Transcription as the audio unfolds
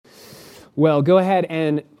Well, go ahead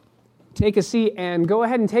and take a seat and go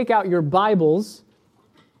ahead and take out your Bibles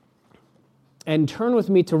and turn with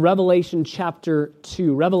me to Revelation chapter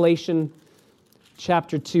 2. Revelation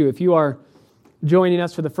chapter 2. If you are joining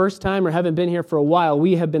us for the first time or haven't been here for a while,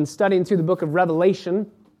 we have been studying through the book of Revelation.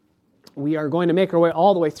 We are going to make our way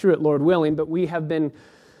all the way through it, Lord willing, but we have been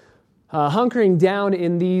hunkering down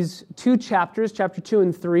in these two chapters, chapter 2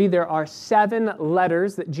 and 3. There are 7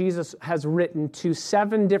 letters that Jesus has written to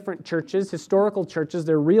 7 different churches, historical churches.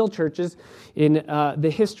 They're real churches in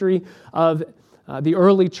the history of the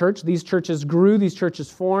early church. These churches grew, these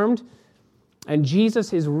churches formed, and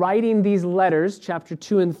Jesus is writing these letters, chapter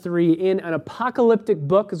 2 and 3, in an apocalyptic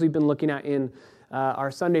book, as we've been looking at in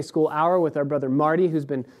our Sunday school hour with our brother Marty, who's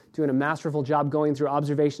been doing a masterful job going through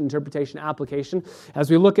observation, interpretation, application.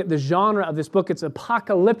 As we look at the genre of this book, it's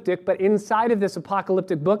apocalyptic, but inside of this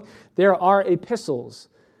apocalyptic book, there are epistles.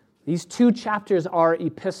 These 2 chapters are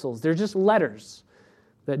epistles. They're just letters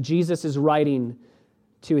that Jesus is writing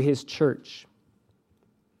to his church.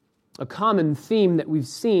 A common theme that we've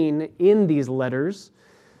seen in these letters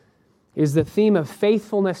is the theme of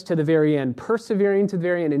faithfulness to the very end, persevering to the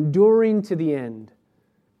very end, enduring to the end,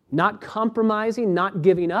 not compromising, not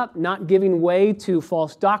giving up, not giving way to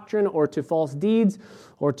false doctrine or to false deeds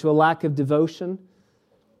or to a lack of devotion.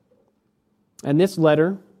 And this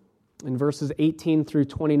letter, in verses 18 through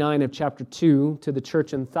 29 of chapter 2 to the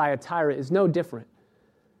church in Thyatira, is no different.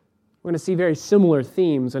 We're going to see very similar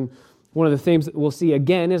themes, and one of the themes that we'll see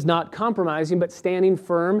again is not compromising, but standing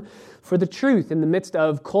firm for the truth in the midst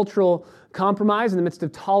of cultural compromise, in the midst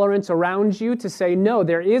of tolerance around you, to say, no,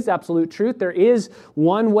 there is absolute truth. There is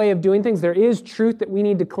one way of doing things. There is truth that we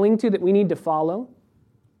need to cling to, that we need to follow.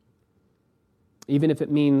 Even if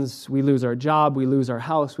it means we lose our job, we lose our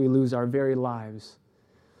house, we lose our very lives.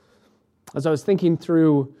 As I was thinking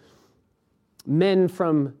through men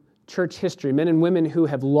from church history, men and women who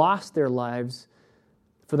have lost their lives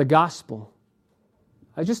for the gospel,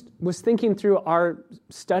 I just was thinking through our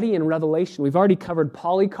study in Revelation. We've already covered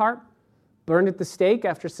Polycarp, burned at the stake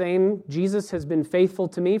after saying, Jesus has been faithful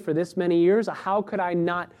to me for this many years. How could I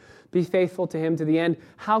not be faithful to him to the end?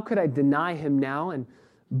 How could I deny him now? And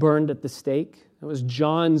burned at the stake. That was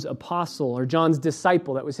John's apostle, or John's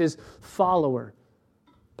disciple. That was his follower.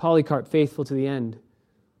 Polycarp, faithful to the end.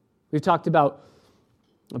 We've talked about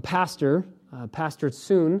a pastor, Pastor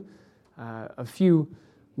Soon, a few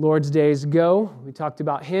Lord's days ago. We talked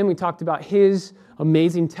about him. We talked about his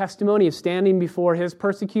amazing testimony of standing before his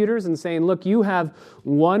persecutors and saying, look, you have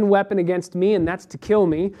one weapon against me, and that's to kill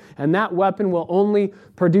me. And that weapon will only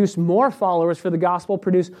produce more followers for the gospel,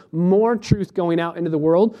 produce more truth going out into the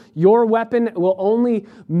world. Your weapon will only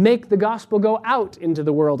make the gospel go out into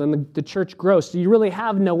the world and the church grow. So you really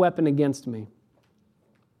have no weapon against me.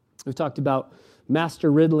 We've talked about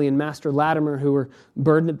Master Ridley and Master Latimer, who were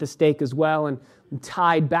burned at the stake as well and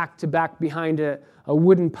tied back to back behind a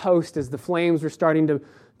wooden post as the flames were starting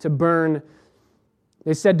to burn.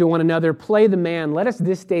 They said to one another, play the man, let us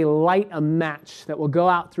this day light a match that will go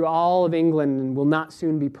out through all of England and will not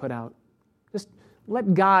soon be put out. Just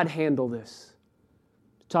let God handle this.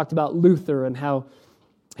 Talked about Luther and how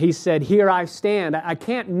he said, here I stand. I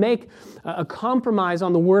can't make a compromise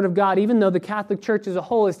on the Word of God, even though the Catholic Church as a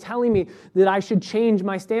whole is telling me that I should change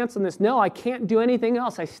my stance on this. No, I can't do anything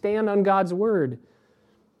else. I stand on God's Word.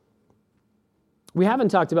 We haven't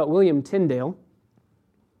talked about William Tyndale.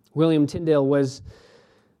 William Tyndale was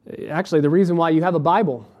actually the reason why you have a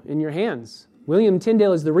Bible in your hands. William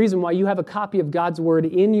Tyndale is the reason why you have a copy of God's Word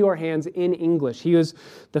in your hands in English. He was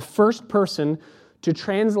the first person to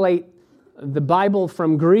translate the Bible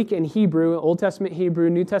from Greek and Hebrew, Old Testament Hebrew,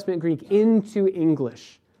 New Testament Greek, into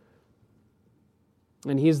English.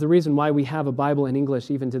 And he is the reason why we have a Bible in English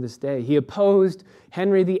even to this day. He opposed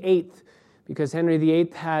Henry VIII because Henry VIII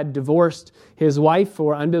had divorced his wife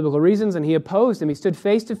for unbiblical reasons, and he opposed him. He stood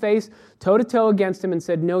face to face, toe to toe against him and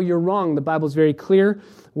said, no, you're wrong. The Bible is very clear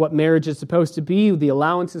what marriage is supposed to be, the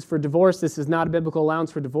allowances for divorce. This is not a biblical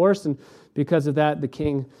allowance for divorce, and because of that, the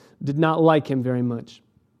king did not like him very much.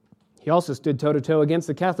 He also stood toe-to-toe against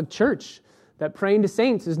the Catholic Church, that praying to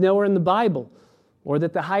saints is nowhere in the Bible, or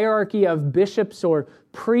that the hierarchy of bishops or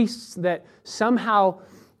priests, that somehow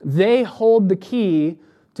they hold the key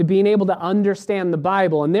to being able to understand the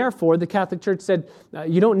Bible. And therefore, the Catholic Church said,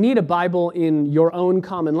 you don't need a Bible in your own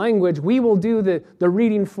common language. We will do the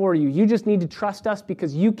reading for you. You just need to trust us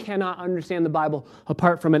because you cannot understand the Bible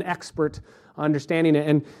apart from an expert understanding it.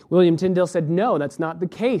 And William Tyndale said, no, that's not the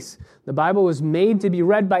case. The Bible was made to be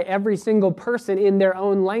read by every single person in their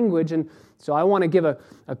own language. And So I want to give a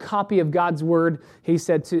copy of God's word, he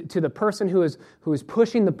said, to the person who is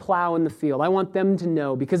pushing the plow in the field. I want them to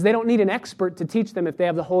know, because they don't need an expert to teach them if they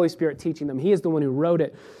have the Holy Spirit teaching them. He is the one who wrote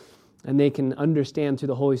it, and they can understand through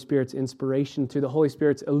the Holy Spirit's inspiration, through the Holy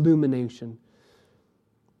Spirit's illumination.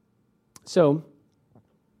 So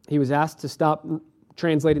he was asked to stop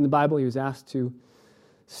translating the Bible. He was asked to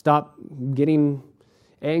stop getting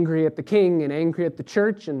angry at the king and angry at the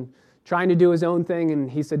church and trying to do his own thing, and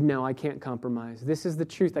he said, no, I can't compromise. This is the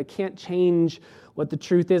truth. I can't change what the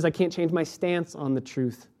truth is. I can't change my stance on the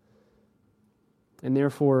truth. And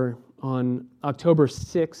therefore, on October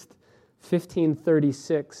 6th,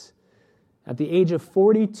 1536, at the age of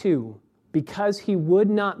 42, because he would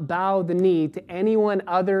not bow the knee to anyone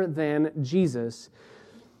other than Jesus,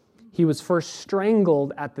 he was first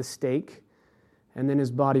strangled at the stake, and then his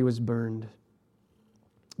body was burned.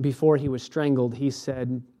 Before he was strangled, he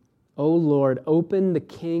said, O Lord, open the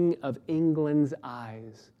King of England's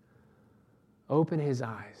eyes. Open his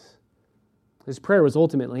eyes. His prayer was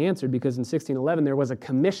ultimately answered because in 1611 there was a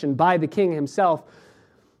commission by the king himself.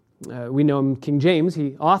 We know him, King James.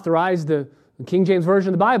 He authorized the King James Version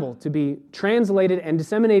of the Bible to be translated and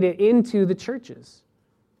disseminated into the churches.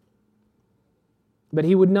 But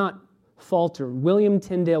he would not falter. William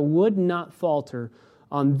Tyndale would not falter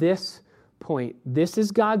on this point. This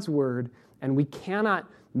is God's word, and we cannot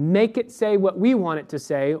make it say what we want it to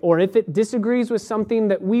say, or if it disagrees with something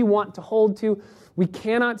that we want to hold to, we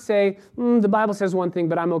cannot say, the Bible says one thing,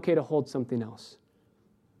 but I'm okay to hold something else.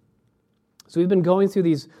 So we've been going through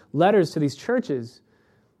these letters to these churches.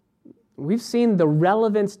 We've seen the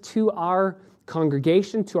relevance to our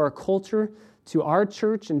congregation, to our culture, to our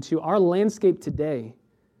church, and to our landscape today,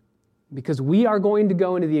 because we are going to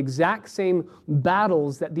go into the exact same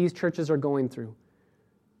battles that these churches are going through.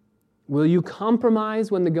 Will you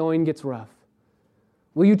compromise when the going gets rough?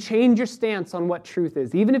 Will you change your stance on what truth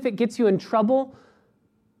is? Even if it gets you in trouble,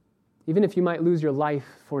 even if you might lose your life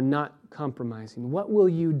for not compromising, what will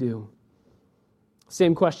you do?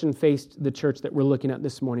 Same question faced the church that we're looking at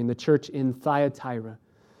this morning, the church in Thyatira.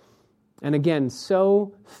 And again,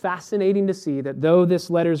 so fascinating to see that though this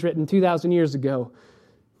letter is written 2,000 years ago,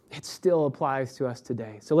 it still applies to us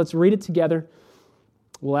today. So let's read it together.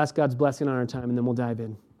 We'll ask God's blessing on our time, and then we'll dive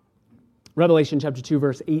in. Revelation chapter 2,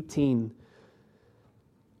 verse 18.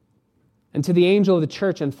 And to the angel of the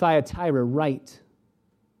church in Thyatira write,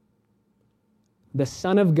 the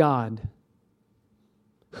Son of God,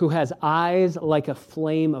 who has eyes like a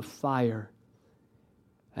flame of fire,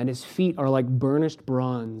 and his feet are like burnished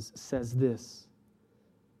bronze, says this,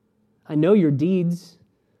 I know your deeds,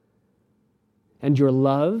 and your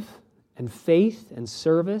love, and faith, and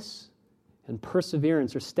service, and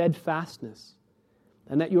perseverance, or steadfastness,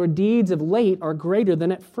 and that your deeds of late are greater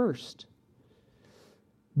than at first.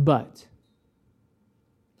 But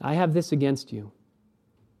I have this against you,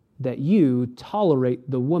 that you tolerate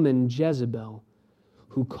the woman Jezebel,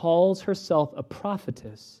 who calls herself a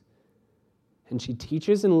prophetess, and she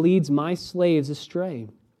teaches and leads my slaves astray,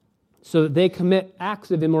 so that they commit acts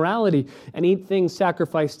of immorality and eat things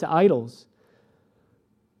sacrificed to idols.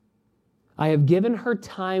 I have given her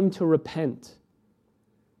time to repent,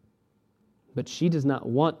 but she does not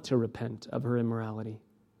want to repent of her immorality.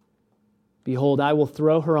 Behold, I will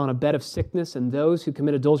throw her on a bed of sickness, and those who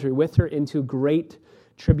commit adultery with her into great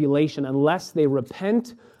tribulation, unless they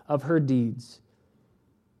repent of her deeds.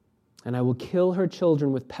 And I will kill her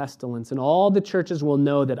children with pestilence, and all the churches will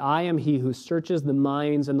know that I am he who searches the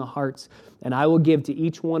minds and the hearts, and I will give to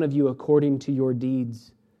each one of you according to your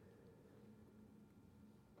deeds.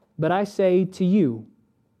 But I say to you,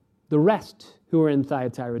 the rest who are in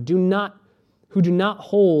Thyatira, who do not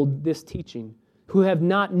hold this teaching, who have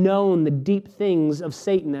not known the deep things of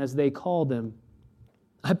Satan, as they call them,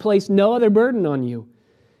 I place no other burden on you.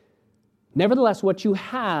 Nevertheless, what you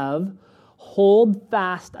have, hold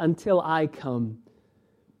fast until I come.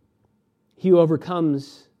 He who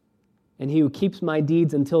overcomes and he who keeps my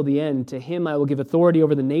deeds until the end, to him I will give authority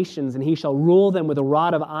over the nations, and he shall rule them with a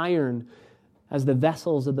rod of iron, as the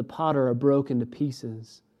vessels of the potter are broken to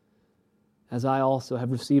pieces, as I also have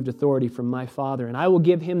received authority from my Father. And I will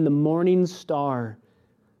give him the morning star.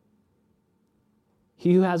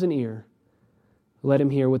 He who has an ear, let him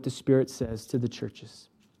hear what the Spirit says to the churches.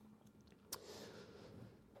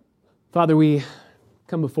 Father, we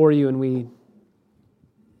come before you and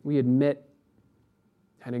we admit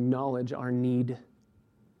and acknowledge our need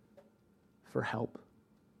for help.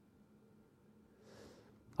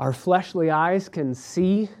 Our fleshly eyes can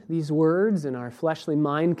see these words, and our fleshly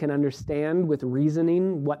mind can understand with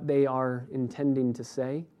reasoning what they are intending to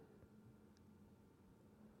say.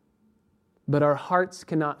 but our hearts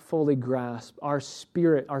cannot fully grasp. Our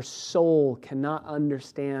spirit, our soul cannot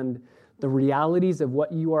understand the realities of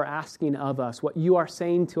what you are asking of us, what you are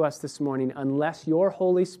saying to us this morning, unless your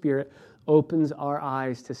Holy Spirit opens our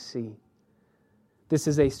eyes to see. This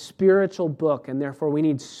is a spiritual book, and therefore we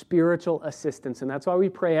need spiritual assistance. And that's why we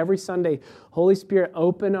pray every Sunday, Holy Spirit,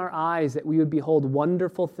 open our eyes that we would behold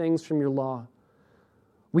wonderful things from your law.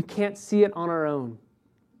 We can't see it on our own.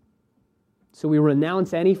 So we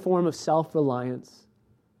renounce any form of self-reliance.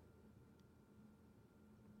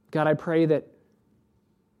 God, I pray that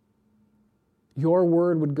your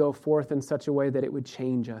word would go forth in such a way that it would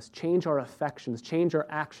change us, change our affections, change our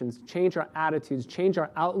actions, change our attitudes, change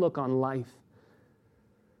our outlook on life.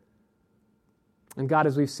 And God,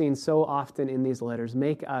 as we've seen so often in these letters,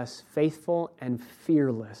 make us faithful and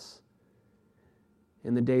fearless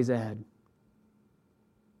in the days ahead.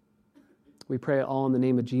 We pray it all in the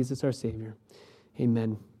name of Jesus, our Savior.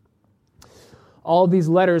 Amen. All of these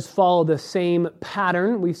letters follow the same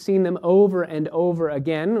pattern. We've seen them over and over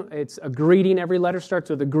again. It's a greeting. Every letter starts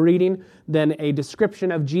with a greeting, then a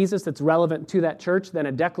description of Jesus that's relevant to that church, then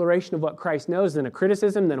a declaration of what Christ knows, then a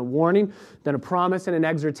criticism, then a warning, then a promise, and an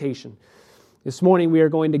exhortation. This morning we are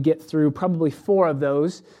going to get through probably 4 of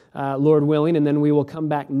those, Lord willing, and then we will come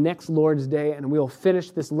back next Lord's Day and we will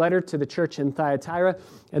finish this letter to the church in Thyatira,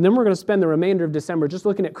 and then we're going to spend the remainder of December just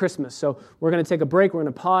looking at Christmas. So we're going to take a break, we're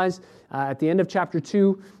going to pause at the end of chapter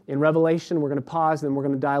 2 in Revelation, we're going to pause, and then we're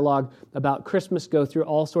going to dialogue about Christmas, go through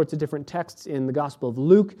all sorts of different texts in the Gospel of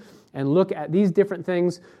Luke, and look at these different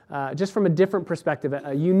things just from a different perspective,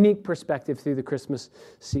 a unique perspective through the Christmas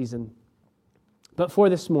season. But for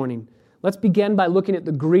this morning, let's begin by looking at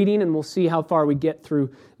the greeting, and we'll see how far we get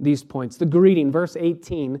through these points. The greeting, verse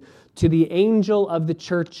 18, to the angel of the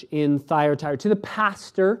church in Thyatira, to the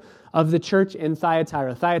pastor of the church in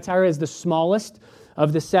Thyatira. Thyatira is the smallest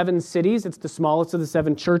of the 7 cities. It's the smallest of the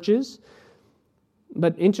 7 churches.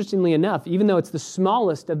 But interestingly enough, even though it's the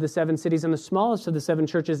smallest of the 7 cities and the smallest of the 7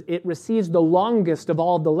 churches, it receives the longest of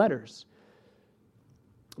all of the letters.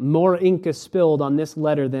 More ink is spilled on this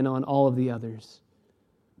letter than on all of the others.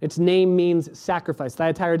 Its name means sacrifice.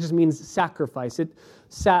 Thyatira just means sacrifice. It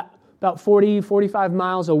sat about 45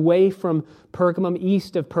 miles away from Pergamum,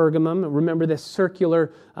 east of Pergamum. Remember this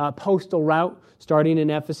circular postal route starting in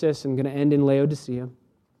Ephesus and going to end in Laodicea.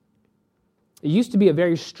 It used to be a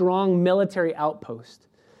very strong military outpost.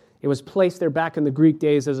 It was placed there back in the Greek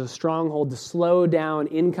days as a stronghold to slow down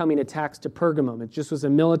incoming attacks to Pergamum. It just was a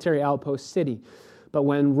military outpost city. But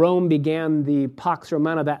when Rome began the Pax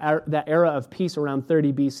Romana, that era of peace around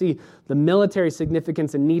 30 BC, the military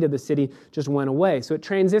significance and need of the city just went away. So it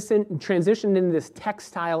transitioned into this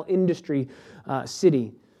textile industry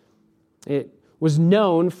city. It was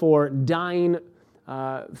known for dyeing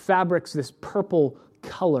fabrics this purple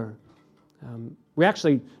color. We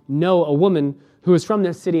actually know a woman who is from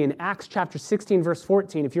this city in Acts chapter 16, verse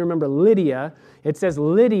 14. If you remember Lydia, it says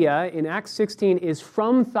Lydia in Acts 16 is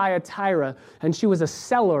from Thyatira, and she was a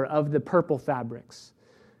seller of the purple fabrics.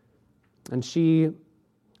 And she,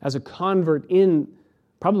 as a convert in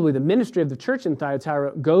probably the ministry of the church in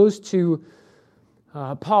Thyatira, goes to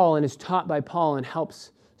Paul and is taught by Paul and helps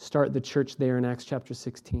start the church there in Acts chapter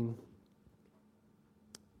 16.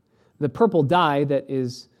 The purple dye that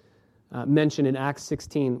is mentioned in Acts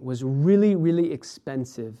 16 was really, really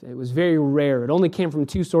expensive. It was very rare. It only came from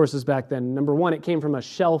 2 sources back then. Number 1, it came from a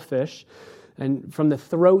shellfish, and from the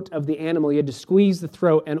throat of the animal. You had to squeeze the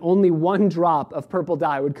throat, and only 1 drop of purple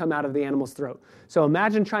dye would come out of the animal's throat. So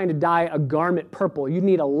imagine trying to dye a garment purple. You'd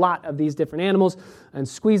need a lot of these different animals, and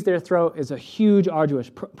squeeze their throat is a huge,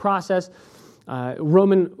 arduous process.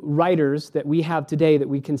 Roman writers that we have today that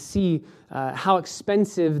we can see how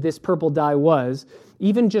expensive this purple dye was.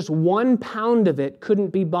 Even just 1 pound of it couldn't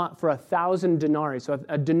be bought for 1,000 denarii. So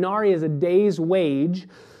a denarii is a day's wage.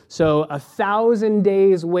 So 1,000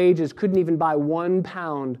 days' wages couldn't even buy 1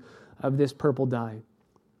 pound of this purple dye.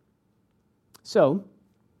 So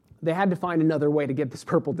they had to find another way to get this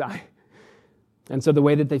purple dye. And so the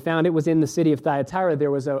way that they found it was in the city of Thyatira. There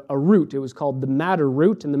was a root. It was called the madder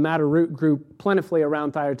root, and the madder root grew plentifully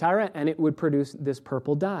around Thyatira, and it would produce this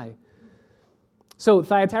purple dye. So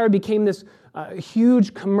Thyatira became this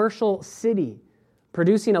huge commercial city,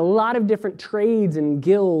 producing a lot of different trades and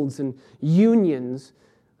guilds and unions.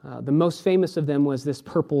 The most famous of them was this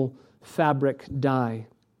purple fabric dye.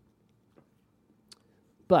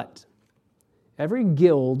 But every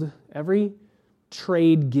guild, every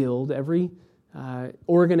trade guild, every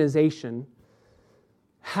organization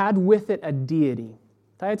had with it a deity.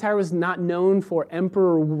 Thyatira was not known for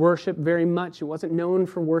emperor worship very much. It wasn't known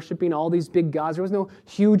for worshiping all these big gods. There was no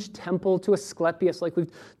huge temple to Asclepius like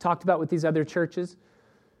we've talked about with these other churches.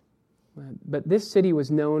 But this city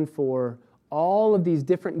was known for all of these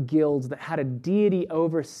different guilds that had a deity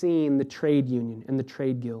overseeing the trade union and the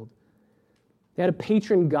trade guild. They had a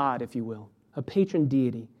patron god, if you will, a patron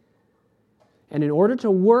deity. And in order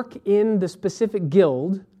to work in the specific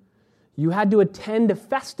guild, you had to attend a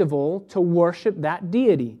festival to worship that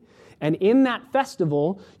deity. And in that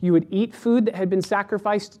festival, you would eat food that had been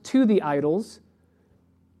sacrificed to the idols,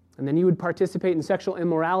 and then you would participate in sexual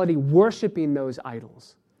immorality worshiping those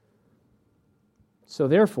idols. So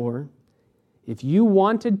therefore, if you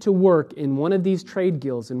wanted to work in one of these trade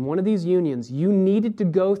guilds, in one of these unions, you needed to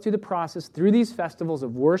go through the process, through these festivals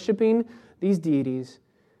of worshiping these deities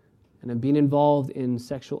and of being involved in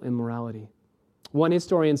sexual immorality. One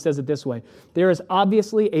historian says it this way: there is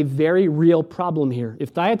obviously a very real problem here. If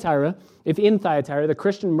in Thyatira, the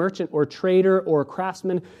Christian merchant or trader or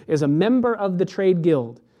craftsman is a member of the trade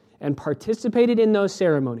guild and participated in those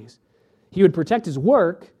ceremonies, he would protect his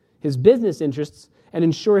work, his business interests, and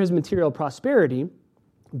ensure his material prosperity.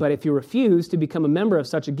 But if he refused to become a member of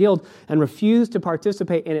such a guild and refused to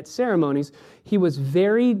participate in its ceremonies, he was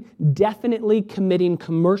very definitely committing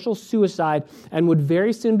commercial suicide and would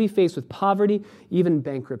very soon be faced with poverty, even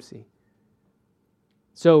bankruptcy.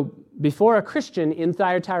 So before a Christian in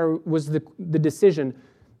Thyatira was the decision,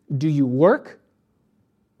 do you work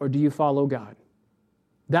or do you follow God?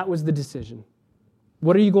 That was the decision.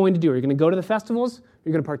 What are you going to do? Are you going to go to the festivals? Are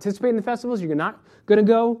you going to participate in the festivals? You're not going to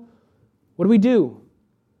go? What do we do?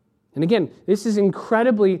 And again, this is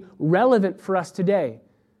incredibly relevant for us today.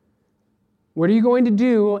 What are you going to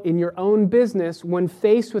do in your own business when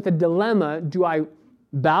faced with a dilemma? Do I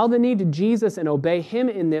bow the knee to Jesus and obey Him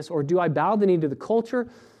in this, or do I bow the knee to the culture,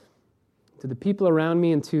 to the people around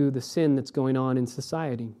me, and to the sin that's going on in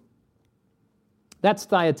society? That's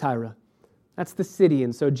Thyatira. That's the city.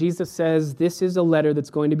 And so Jesus says this is a letter that's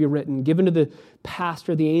going to be written, given to the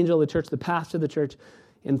pastor, the angel of the church, the pastor of the church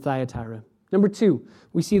in Thyatira. Number 2,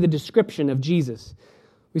 we see the description of Jesus.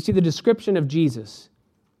 We see the description of Jesus.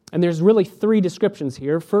 And there's really 3 descriptions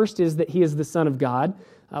here. First is that He is the Son of God.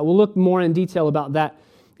 We'll look more in detail about that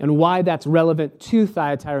and why that's relevant to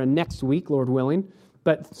Thyatira next week, Lord willing.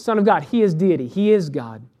 But Son of God, He is deity. He is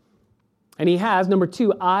God. And He has, number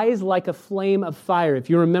 2, eyes like a flame of fire. If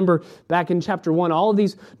you remember back in chapter 1, all of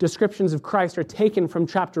these descriptions of Christ are taken from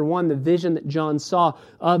chapter 1, the vision that John saw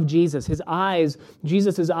of Jesus. His eyes,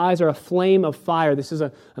 Jesus' eyes are a flame of fire. This is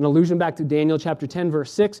an allusion back to Daniel chapter 10,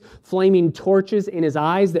 verse 6. Flaming torches in His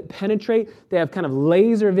eyes that penetrate. They have kind of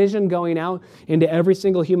laser vision going out into every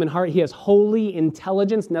single human heart. He has holy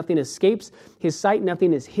intelligence. Nothing escapes His sight.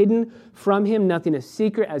 Nothing is hidden from Him. Nothing is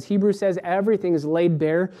secret. As Hebrews says, everything is laid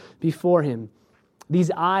bare before Him.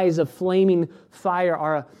 These eyes of flaming fire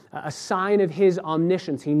are a sign of His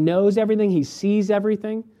omniscience. He knows everything. He sees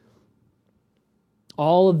everything.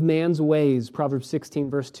 All of man's ways, Proverbs 16,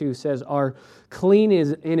 verse 2 says, are clean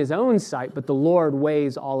in His own sight, but the Lord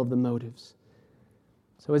weighs all of the motives.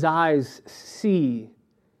 So His eyes see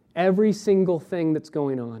every single thing that's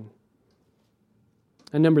going on.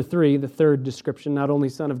 And number 3, the third description, not only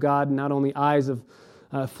Son of God, not only eyes of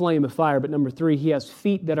flame of fire, but number 3, He has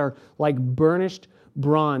feet that are like burnished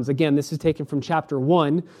bronze. Again, this is taken from chapter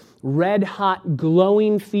 1. Red-hot,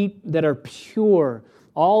 glowing feet that are pure.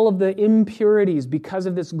 All of the impurities, because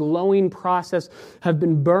of this glowing process, have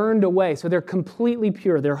been burned away. So they're completely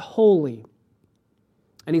pure. They're holy.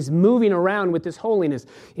 And He's moving around with this holiness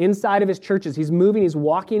inside of His churches. He's moving, He's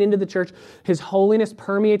walking into the church. His holiness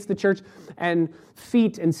permeates the church. And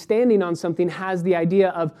feet and standing on something has the idea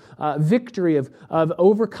of victory, of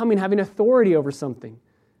overcoming, having authority over something.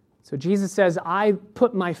 So Jesus says, I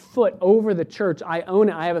put my foot over the church. I own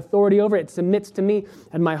it. I have authority over it. It submits to me,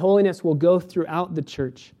 and my holiness will go throughout the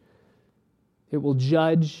church. It will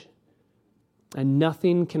judge, and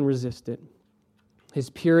nothing can resist it.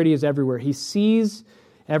 His purity is everywhere. He sees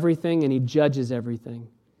everything, and He judges everything.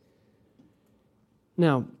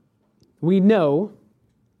 Now, we know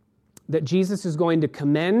that Jesus is going to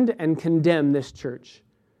commend and condemn this church.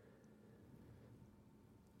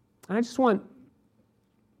 And I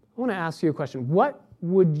want to ask you a question. What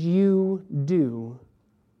would you do?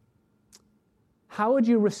 How would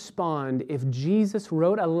you respond if Jesus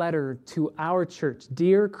wrote a letter to our church,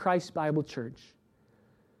 Dear Christ Bible Church,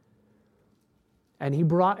 and He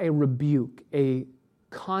brought a rebuke, a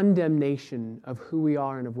condemnation of who we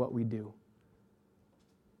are and of what we do?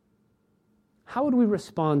 How would we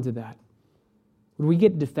respond to that? Would we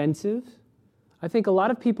get defensive? I think a lot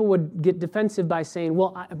of people would get defensive by saying,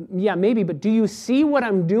 well, yeah, maybe, but do you see what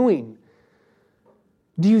I'm doing?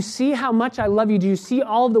 Do you see how much I love you? Do you see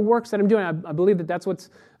all of the works that I'm doing? I believe that that's what's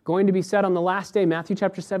going to be said on the last day. Matthew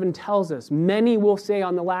chapter 7 tells us, many will say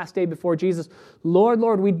on the last day before Jesus, Lord,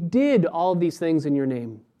 Lord, we did all of these things in your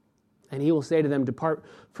name. And he will say to them, depart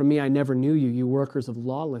from me, I never knew you, you workers of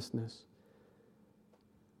lawlessness.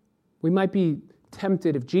 We might be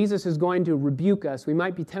tempted, if Jesus is going to rebuke us, we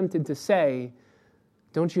might be tempted to say,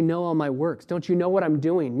 don't you know all my works? Don't you know what I'm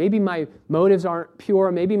doing? Maybe my motives aren't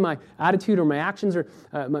pure. Maybe my attitude or my actions or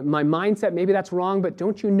my mindset, maybe that's wrong, but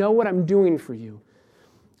don't you know what I'm doing for you?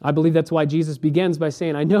 I believe that's why Jesus begins by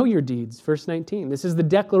saying, I know your deeds, verse 19. This is the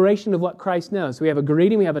declaration of what Christ knows. So we have a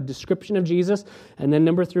greeting, we have a description of Jesus, and then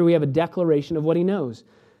number 3, we have a declaration of what he knows.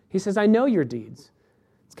 He says, I know your deeds.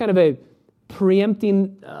 It's kind of a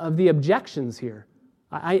preempting of the objections here.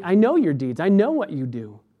 I know your deeds. I know what you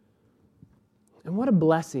do. And what a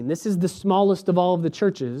blessing. This is the smallest of all of the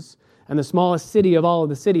churches and the smallest city of all of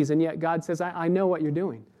the cities, and yet God says, I know what you're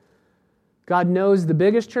doing. God knows the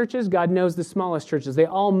biggest churches. God knows the smallest churches. They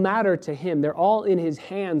all matter to him. They're all in his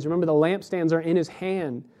hands. Remember, the lampstands are in his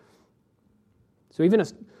hand. So even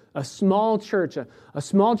a small church, a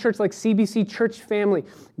small church like CBC Church Family,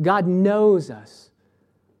 God knows us.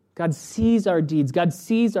 God sees our deeds. God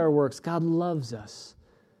sees our works. God loves us.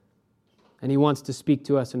 And he wants to speak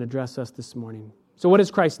to us and address us this morning. So what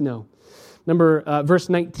does Christ know? Verse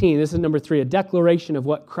 19, this is number 3, a declaration of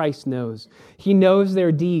what Christ knows. He knows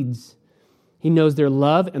their deeds. He knows their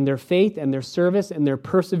love and their faith and their service and their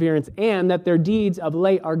perseverance, and that their deeds of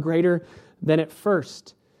late are greater than at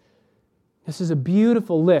first. This is a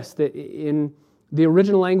beautiful list. That in the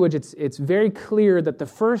original language, it's very clear that the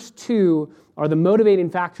first 2 are the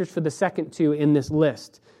motivating factors for the second 2 in this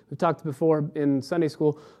list. We've talked before in Sunday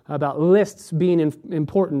school about lists being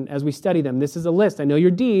important as we study them. This is a list. I know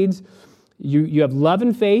your deeds. You have love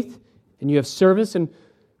and faith, and you have service and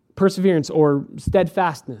perseverance or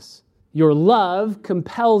steadfastness. Your love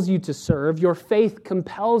compels you to serve. Your faith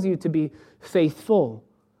compels you to be faithful.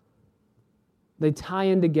 They tie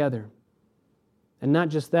in together. And not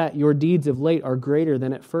just that, your deeds of late are greater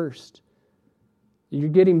than at first. You're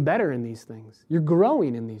getting better in these things. You're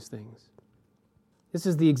growing in these things. This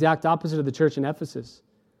is the exact opposite of the church in Ephesus.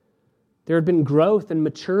 There had been growth and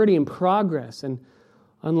maturity and progress. And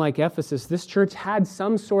unlike Ephesus, this church had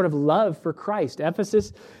some sort of love for Christ.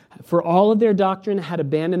 Ephesus, for all of their doctrine, had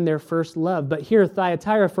abandoned their first love. But here,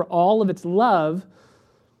 Thyatira, for all of its love,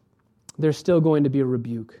 there's still going to be a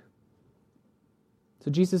rebuke. So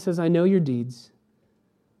Jesus says, I know your deeds,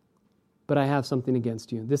 but I have something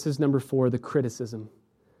against you. This is number 4, the criticism.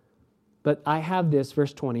 But I have this,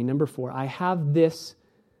 verse 20, number 4, I have this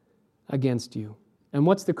against you. And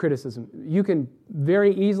what's the criticism? You can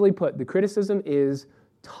very easily put, the criticism is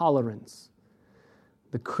tolerance.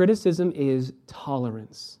 The criticism is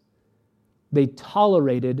tolerance. They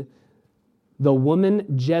tolerated the woman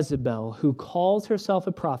Jezebel, who calls herself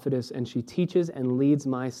a prophetess, and she teaches and leads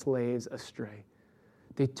my slaves astray.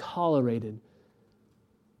 They tolerated.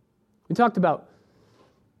 We talked about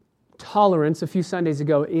tolerance a few Sundays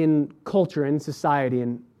ago in culture and society,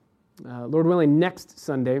 and Lord willing, next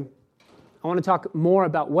Sunday, I want to talk more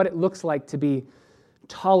about what it looks like to be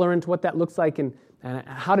tolerant, what that looks like, and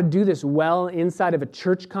how to do this well inside of a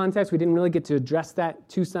church context. We didn't really get to address that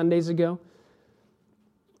 2 Sundays ago.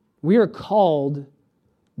 We are called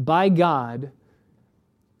by God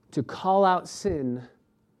to call out sin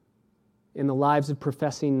in the lives of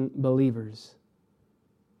professing believers.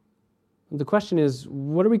 The question is,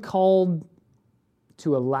 what are we called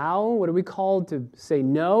to allow? What are we called to say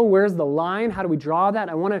no? Where's the line? How do we draw that?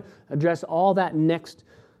 I want to address all that next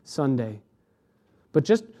Sunday. But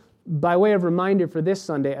just by way of reminder for this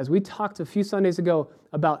Sunday, as we talked a few Sundays ago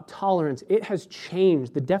about tolerance, it has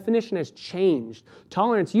changed. The definition has changed.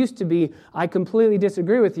 Tolerance used to be, I completely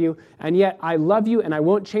disagree with you, and yet I love you and I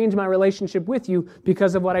won't change my relationship with you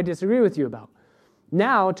because of what I disagree with you about.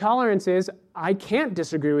 Now, tolerance is, I can't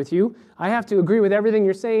disagree with you. I have to agree with everything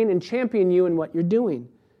you're saying and champion you in what you're doing.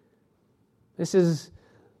 This is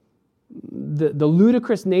the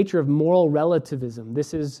ludicrous nature of moral relativism.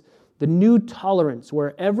 This is the new tolerance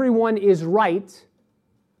where everyone is right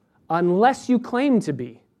unless you claim to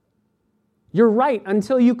be. You're right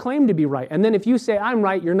until you claim to be right. And then if you say, I'm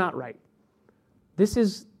right, you're not right. This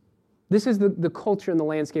is the culture and the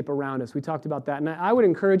landscape around us. We talked about that. And I would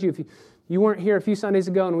encourage you, if you weren't here a few Sundays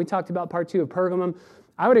ago and we talked about part 2 of Pergamum,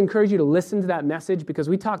 I would encourage you to listen to that message because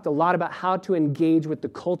we talked a lot about how to engage with the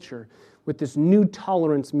culture, with this new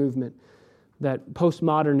tolerance movement that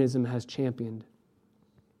postmodernism has championed.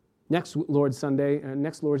 Next Lord's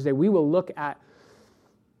Day, we will look at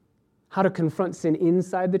how to confront sin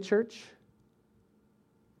inside the church.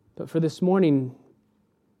 But for this morning,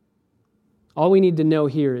 all we need to know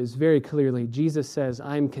here is very clearly, Jesus says,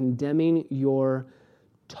 I'm condemning your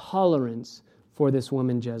tolerance for this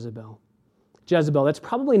woman, Jezebel. Jezebel, that's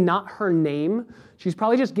probably not her name. She's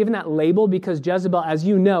probably just given that label because Jezebel, as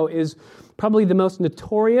you know, is probably the most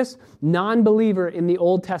notorious non-believer in the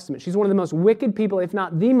Old Testament. She's one of the most wicked people, if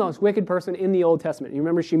not the most wicked person in the Old Testament. You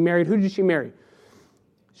remember who did she marry?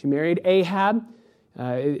 She married Ahab.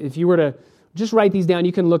 If you were to just write these down,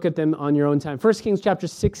 you can look at them on your own time. 1 Kings chapter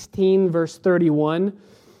 16, verse 31.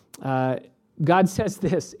 God says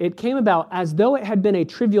this, it came about as though it had been a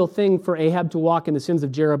trivial thing for Ahab to walk in the sins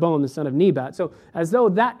of Jeroboam, the son of Nebat. So as though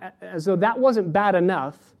that wasn't bad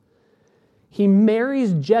enough, he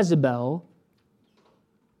marries Jezebel,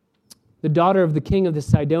 the daughter of the king of the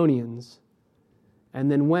Sidonians,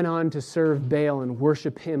 and then went on to serve Baal and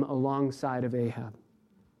worship him alongside of Ahab.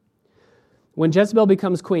 When Jezebel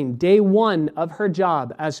becomes queen, day one of her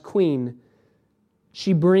job as queen,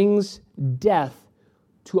 she brings death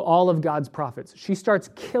to all of God's prophets. She starts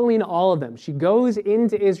killing all of them. She goes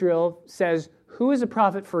into Israel, says, who is a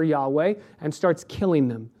prophet for Yahweh, and starts killing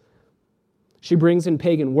them. She brings in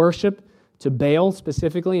pagan worship to Baal,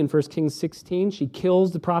 specifically in 1 Kings 16. She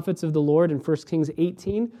kills the prophets of the Lord in 1 Kings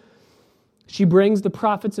 18. She brings the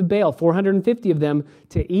prophets of Baal, 450 of them,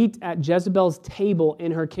 to eat at Jezebel's table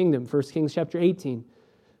in her kingdom, 1 Kings chapter 18.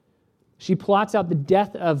 She plots out the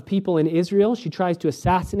death of people in Israel. She tries to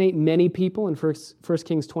assassinate many people in 1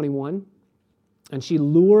 Kings 21. And she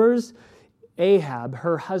lures Ahab,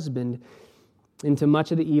 her husband, into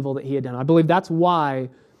much of the evil that he had done. I believe that's why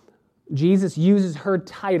Jesus uses her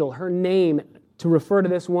title, her name, to refer to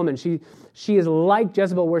this woman. She is like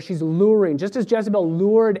Jezebel, where she's luring. Just as Jezebel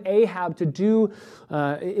lured Ahab to do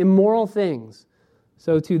immoral things,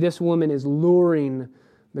 so too this woman is luring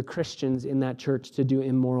the Christians in that church to do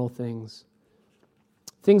immoral things.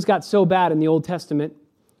 Things got so bad in the Old Testament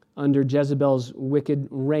under Jezebel's wicked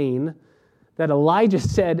reign that Elijah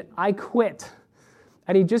said, I quit.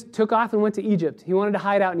 And he just took off and went to Egypt. He wanted to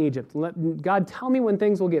hide out in Egypt. Let God tell me when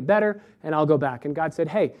things will get better, and I'll go back. And God said,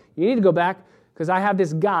 hey, you need to go back because I have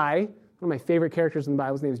this guy, one of my favorite characters in the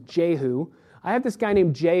Bible, his name is Jehu. I have this guy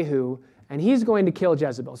named Jehu, and he's going to kill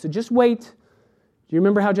Jezebel. So just wait. Do you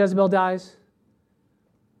remember how Jezebel dies?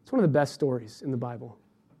 It's one of the best stories in the Bible.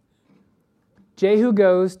 Jehu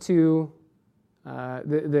goes to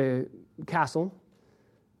the castle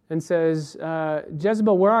and says,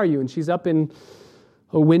 Jezebel, where are you? And she's up in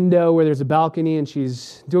a window where there's a balcony, and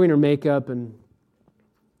she's doing her makeup. And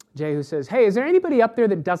Jehu says, hey, is there anybody up there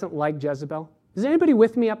that doesn't like Jezebel? Is there anybody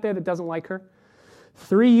with me up there that doesn't like her?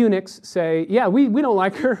 3 eunuchs say, yeah, we don't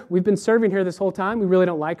like her. We've been serving her this whole time. We really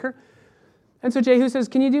don't like her. And so Jehu says,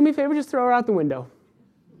 can you do me a favor? Just throw her out the window.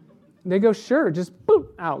 They go, sure, just boop,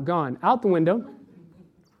 out, gone, out the window.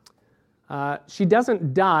 She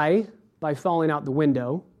doesn't die by falling out the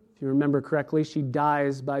window. If you remember correctly, she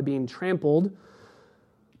dies by being trampled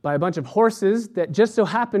by a bunch of horses that just so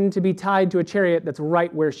happen to be tied to a chariot that's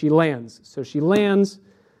right where she lands. So she lands,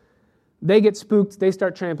 they get spooked, they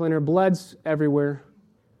start trampling her, blood's everywhere.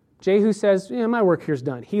 Jehu says, yeah, my work here's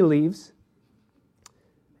done. He leaves.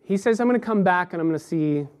 He says, I'm going to come back and I'm going to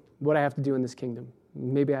see what I have to do in this kingdom.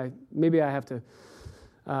 Maybe I have to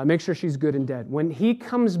make sure she's good and dead. When he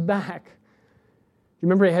comes back, you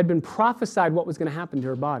remember it had been prophesied what was going to happen to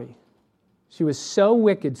her body. She was so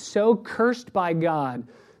wicked, so cursed by God,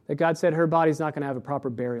 that God said her body's not going to have a proper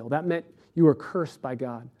burial. That meant you were cursed by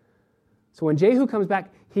God. So when Jehu comes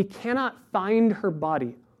back, he cannot find her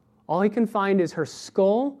body. All he can find is her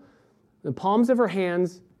skull, the palms of her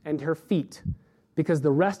hands, and her feet, because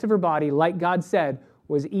the rest of her body, like God said,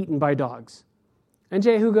 was eaten by dogs. And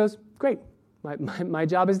Jehu goes, great, my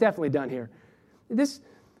job is definitely done here. This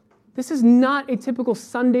is not a typical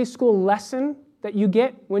Sunday school lesson that you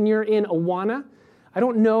get when you're in Awana. I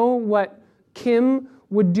don't know what Kim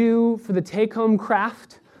would do for the take-home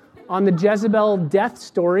craft on the Jezebel death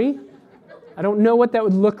story. I don't know what that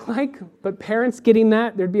would look like, but parents getting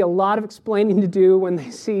that, there'd be a lot of explaining to do when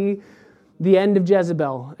they see the end of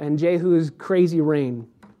Jezebel and Jehu's crazy reign.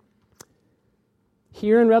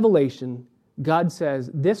 Here in Revelation, God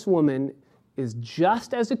says this woman is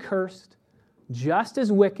just as accursed, just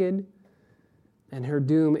as wicked, and her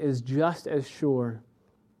doom is just as sure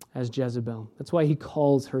as Jezebel. That's why he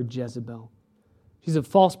calls her Jezebel. She's a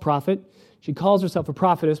false prophet. She calls herself a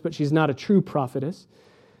prophetess, but she's not a true prophetess.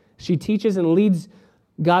 She teaches and leads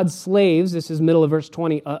God's slaves, this is middle of verse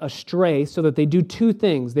 20, astray, so that they do 2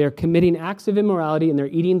 things. They are committing acts of immorality and they're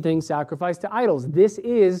eating things sacrificed to idols. This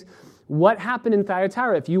is What happened in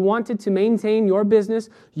Thyatira? If you wanted to maintain your business,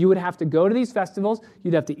 you would have to go to these festivals,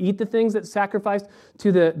 you'd have to eat the things that sacrificed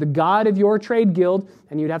to the god of your trade guild,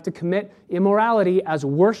 and you'd have to commit immorality as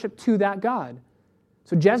worship to that god.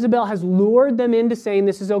 So Jezebel has lured them into saying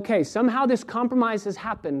this is okay. Somehow this compromise has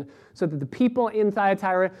happened so that the people in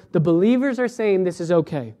Thyatira, the believers, are saying this is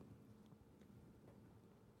okay.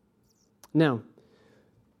 Now,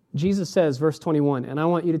 Jesus says, verse 21, and I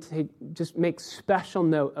want you to just make special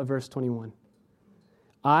note of verse 21.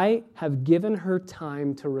 I have given her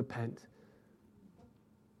time to repent.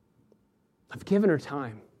 I've given her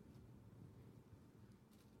time.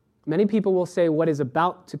 Many people will say what is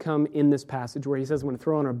about to come in this passage where he says, I'm going to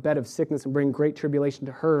throw on her bed of sickness and bring great tribulation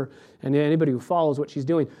to her and anybody who follows what she's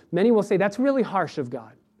doing. Many will say that's really harsh of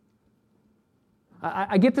God.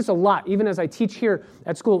 I get this a lot, even as I teach here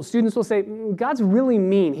at school. Students will say, God's really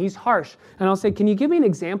mean. He's harsh. And I'll say, can you give me an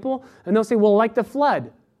example? And they'll say, well, like the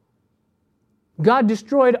flood. God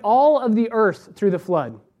destroyed all of the earth through the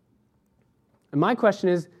flood. And my question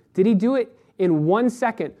is, did he do it in 1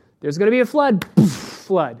 second? There's going to be a flood. Poof,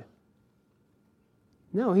 flood.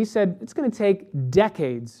 No, he said it's going to take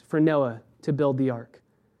decades for Noah to build the ark.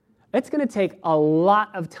 It's going to take a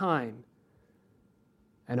lot of time.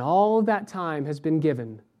 And all of that time has been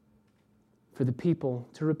given for the people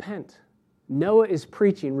to repent. Noah is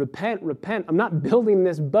preaching, repent, repent. I'm not building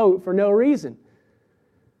this boat for no reason.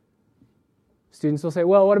 Students will say,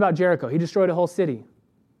 well, what about Jericho? He destroyed a whole city.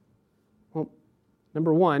 Well,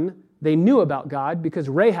 number one, they knew about God because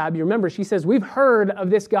Rahab, you remember, she says, we've heard of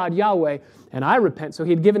this God Yahweh, and I repent. So he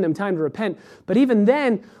had given them time to repent. But even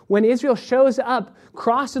then, when Israel shows up,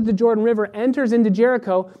 crosses the Jordan River, enters into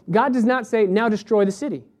Jericho, God does not say, now destroy the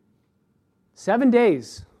city. 7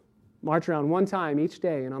 days, march around one time each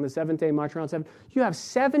day, and on the seventh day, march around seven. You have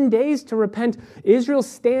 7 days to repent. Israel's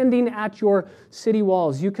standing at your city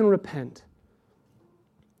walls. You can repent.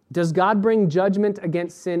 Does God bring judgment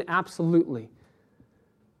against sin? Absolutely.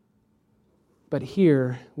 But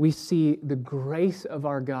here we see the grace of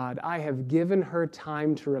our God. I have given her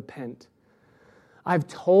time to repent. I've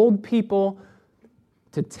told people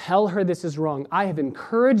to tell her this is wrong. I have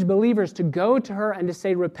encouraged believers to go to her and to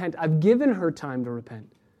say repent. I've given her time to repent.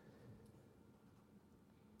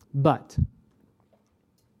 But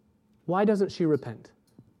why doesn't she repent?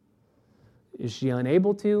 Is she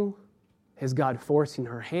unable to? Is God forcing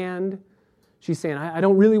her hand? She's saying, I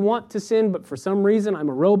don't really want to sin, but for some reason I'm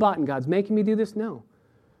a robot and God's making me do this? No.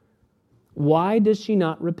 Why does she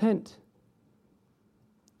not repent?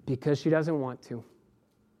 Because she doesn't want to.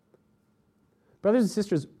 Brothers and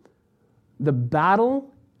sisters, the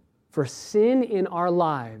battle for sin in our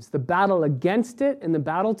lives, the battle against it and the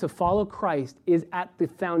battle to follow Christ is at the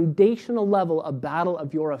foundational level a battle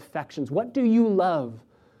of your affections. What do you love?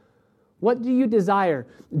 What do you desire?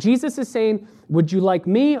 Jesus is saying, would you like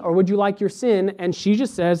me or would you like your sin? And she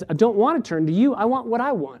just says, I don't want to turn to you. I want what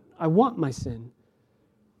I want. I want my sin.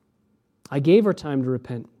 I gave her time to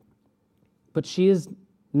repent. But she is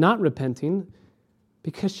not repenting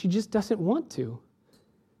because she just doesn't want to.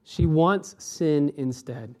 She wants sin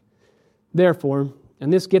instead. Therefore,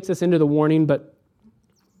 and this gets us into the warning, but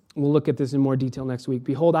we'll look at this in more detail next week.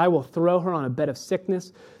 Behold, I will throw her on a bed of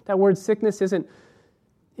sickness. That word sickness isn't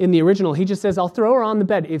in the original. He just says, I'll throw her on the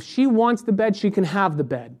bed. If she wants the bed, she can have the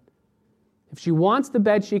bed. If she wants the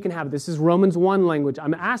bed, she can have it. This is Romans 1 language.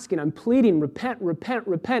 I'm asking, I'm pleading, repent, repent,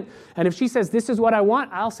 repent. And if she says, this is what I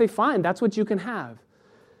want, I'll say, fine, that's what you can have.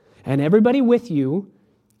 And everybody with you,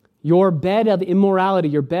 your bed of immorality,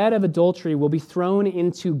 your bed of adultery will be thrown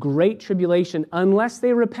into great tribulation unless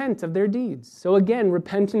they repent of their deeds. So again,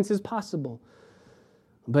 repentance is possible.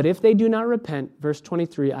 But if they do not repent, verse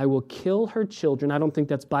 23, I will kill her children. I don't think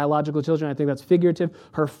that's biological children. I think that's figurative.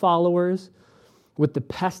 Her followers with the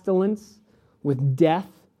pestilence, with death,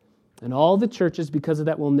 and all the churches because of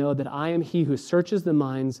that will know that I am he who searches the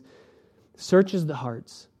minds, searches the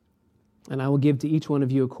hearts, and I will give to each one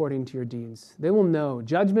of you according to your deeds. They will know.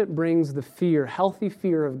 Judgment brings the fear, healthy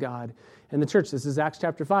fear of God. And the church, this is Acts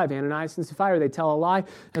chapter 5, Ananias and Sapphira, they tell a lie,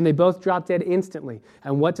 and they both drop dead instantly.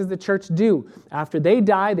 And what does the church do? After they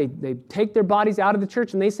die, they take their bodies out of the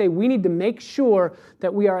church, and they say, we need to make sure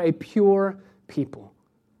that we are a pure people.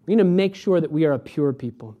 We need to make sure that we are a pure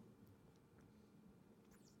people.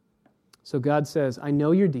 So God says, I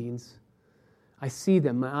know your deeds. I see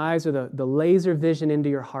them. My eyes are the laser vision into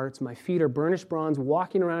your hearts. My feet are burnished bronze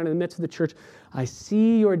walking around in the midst of the church. I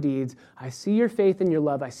see your deeds. I see your faith and your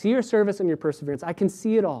love. I see your service and your perseverance. I can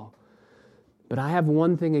see it all. But I have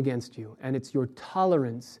one thing against you, and it's your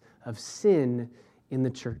tolerance of sin in the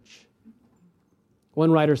church.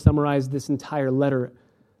 One writer summarized this entire letter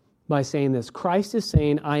by saying this. Christ is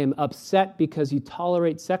saying, I am upset because you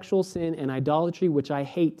tolerate sexual sin and idolatry, which I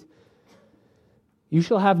hate. You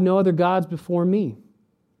shall have no other gods before me.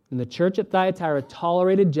 And the church at Thyatira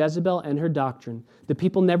tolerated Jezebel and her doctrine. The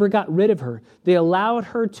people never got rid of her. They allowed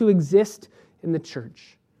her to exist in the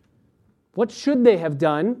church. What should they have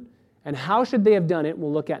done, and how should they have done it,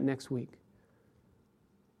 we'll look at next week.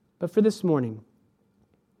 But for this morning,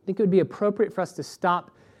 I think it would be appropriate for us to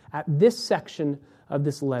stop at this section of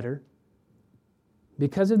this letter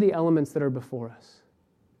because of the elements that are before us.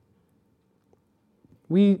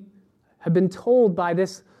 We have been told by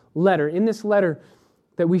this letter, in this letter,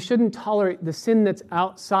 that we shouldn't tolerate the sin that's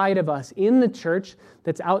outside of us, in the church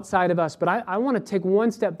that's outside of us. But I want to take one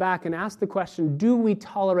step back and ask the question, do we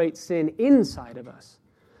tolerate sin inside of us?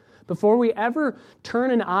 Before we ever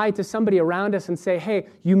turn an eye to somebody around us and say, hey,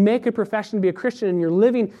 you make a profession to be a Christian and you're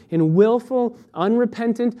living in willful,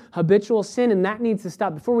 unrepentant, habitual sin, and that needs to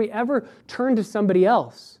stop. Before we ever turn to somebody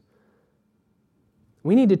else,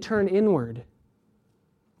 we need to turn inward.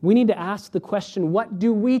 We need to ask the question, what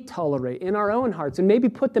do we tolerate in our own hearts? And maybe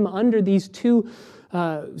put them under these two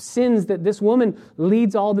sins that this woman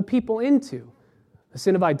leads all the people into. The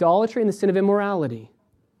sin of idolatry and the sin of immorality.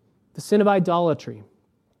 The sin of idolatry.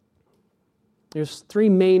 There's three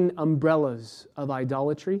main umbrellas of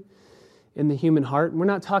idolatry in the human heart. And we're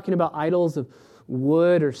not talking about idols of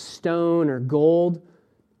wood or stone or gold.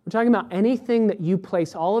 We're talking about anything that you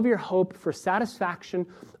place all of your hope for satisfaction,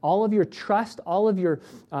 all of your trust, all of your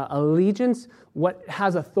allegiance, what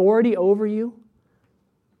has authority over you.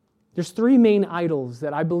 There's three main idols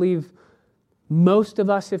that I believe most of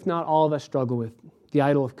us, if not all of us, struggle with. The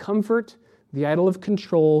idol of comfort, the idol of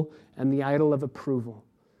control, and the idol of approval.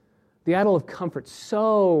 The idol of comfort,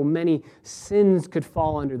 so many sins could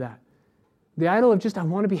fall under that. The idol of just, I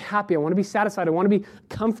want to be happy, I want to be satisfied, I want to be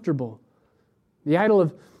comfortable. The idol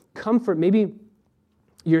of comfort, maybe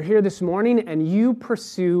you're here this morning and you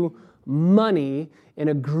pursue money in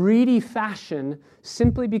a greedy fashion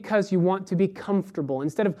simply because you want to be comfortable.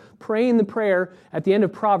 Instead of praying the prayer at the end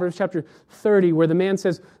of Proverbs chapter 30 where the man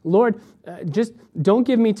says, Lord, just don't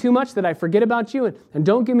give me too much that I forget about you and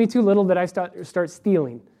don't give me too little that I start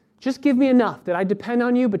stealing. Just give me enough that I depend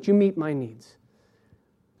on you, but you meet my needs.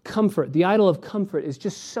 Comfort, the idol of comfort is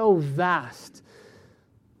just so vast.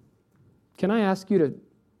 Can I ask you to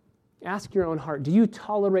ask your own heart, do you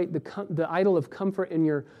tolerate the idol of comfort in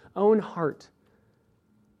your own heart?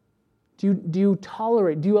 Do you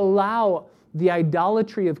tolerate, do you allow the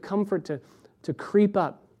idolatry of comfort to creep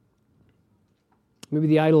up? Maybe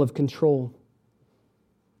the idol of control.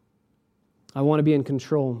 I want to be in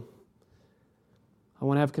control. I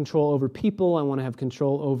want to have control over people. I want to have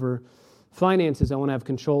control over finances. I want to have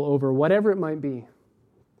control over whatever it might be.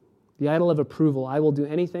 The idol of approval. I will do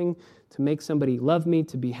anything to make somebody love me,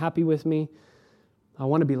 to be happy with me. I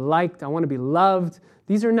want to be liked. I want to be loved.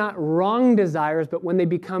 These are not wrong desires, but when they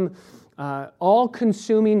become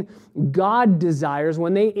all-consuming God desires,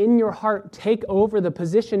 when they in your heart take over the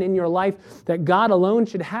position in your life that God alone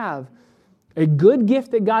should have, a good gift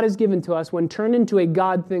that God has given to us, when turned into a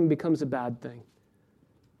God thing, becomes a bad thing.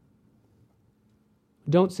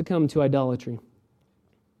 Don't succumb to idolatry.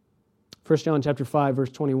 1 John chapter 5, verse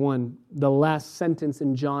 21, the last sentence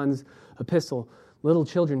in John's epistle. Little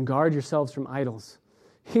children, guard yourselves from idols.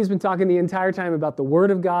 He's been talking the entire time about the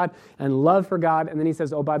Word of God and love for God, and then he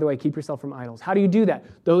says, oh, by the way, keep yourself from idols. How do you do that?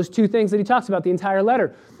 Those two things that he talks about the entire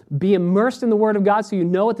letter. Be immersed in the Word of God so you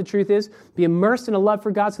know what the truth is. Be immersed in a love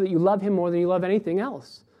for God so that you love Him more than you love anything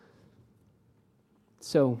else.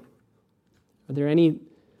 So, are there any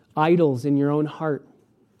idols in your own heart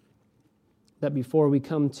that before we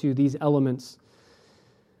come to these elements,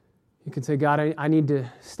 you can say, God, I need to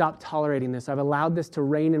stop tolerating this. I've allowed this to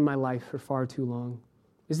reign in my life for far too long.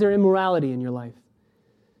 Is there immorality in your life?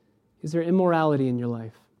 Is there immorality in your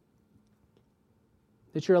life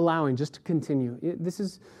that you're allowing just to continue?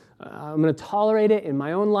 I'm going to tolerate it in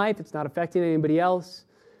my own life. It's not affecting anybody else.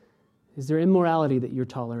 Is there immorality that you're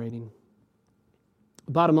tolerating?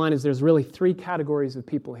 The bottom line is there's really three categories of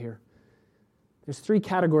people here. There's three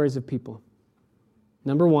categories of people.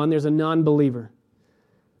 Number one, there's a non-believer.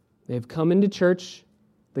 They've come into church.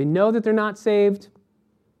 They know that they're not saved.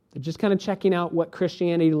 They're just kind of checking out what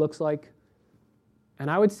Christianity looks like. And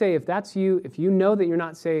I would say if that's you, if you know that you're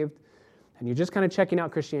not saved and you're just kind of checking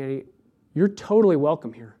out Christianity, you're totally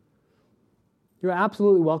welcome here. You're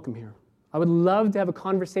absolutely welcome here. I would love to have a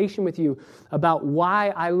conversation with you about why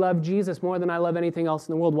I love Jesus more than I love anything else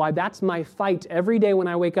in the world. Why that's my fight every day when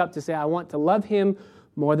I wake up to say I want to love Him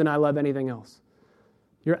more than I love anything else.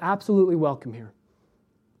 You're absolutely welcome here.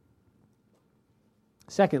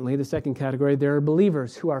 Secondly, the second category, there are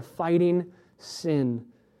believers who are fighting sin.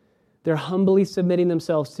 They're humbly submitting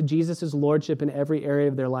themselves to Jesus' lordship in every area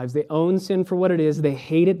of their lives. They own sin for what it is. They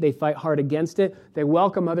hate it. They fight hard against it. They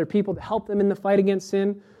welcome other people to help them in the fight against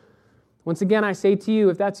sin. Once again, I say to you,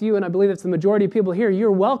 if that's you, and I believe that's the majority of people here,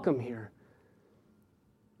 you're welcome here.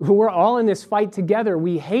 We're all in this fight together.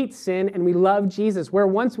 We hate sin and we love Jesus. Where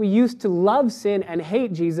once we used to love sin and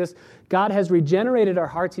hate Jesus, God has regenerated our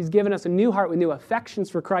hearts. He's given us a new heart with new affections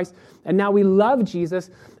for Christ. And now we love Jesus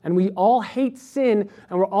and we all hate sin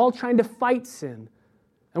and we're all trying to fight sin.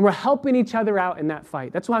 And we're helping each other out in that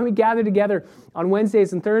fight. That's why we gather together on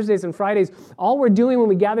Wednesdays and Thursdays and Fridays. All we're doing when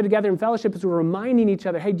we gather together in fellowship is we're reminding each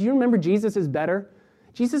other, hey, do you remember Jesus is better?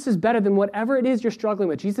 Jesus is better than whatever it is you're struggling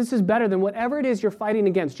with. Jesus is better than whatever it is you're fighting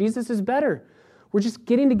against. Jesus is better. We're just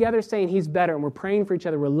getting together saying He's better, and we're praying for each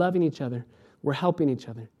other. We're loving each other. We're helping each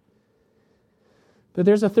other. But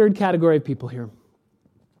there's a third category of people here.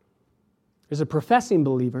 There's a professing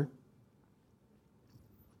believer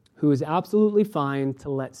who is absolutely fine to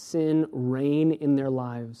let sin reign in their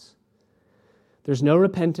lives. There's no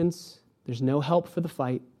repentance. There's no help for the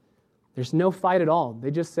fight. There's no fight at all.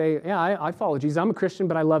 They just say, yeah, I follow Jesus. I'm a Christian,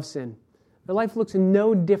 but I love sin. Their life looks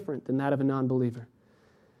no different than that of a non-believer.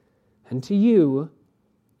 And to you,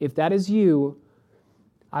 if that is you,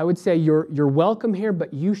 I would say you're welcome here,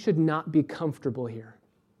 but you should not be comfortable here.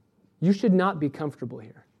 You should not be comfortable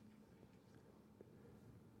here.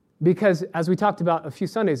 Because, as we talked about a few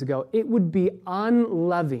Sundays ago, it would be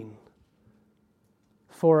unloving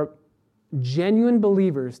for genuine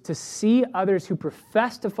believers to see others who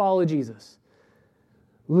profess to follow Jesus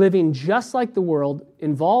living just like the world,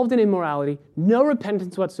 involved in immorality, no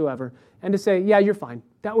repentance whatsoever, and to say, yeah, you're fine.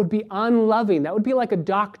 That would be unloving. That would be like a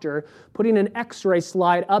doctor putting an x-ray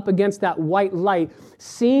slide up against that white light,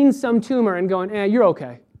 seeing some tumor and going, you're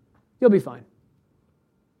okay. You'll be fine.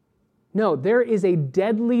 No, there is a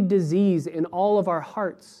deadly disease in all of our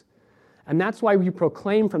hearts. And that's why we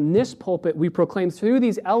proclaim from this pulpit, we proclaim through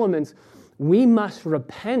these elements, we must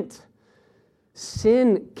repent.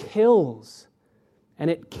 Sin kills, and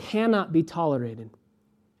it cannot be tolerated.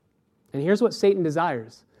 And here's what Satan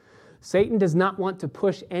desires. Satan does not want to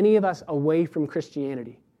push any of us away from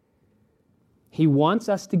Christianity. He wants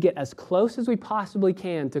us to get as close as we possibly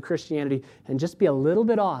can to Christianity and just be a little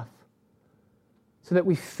bit off so that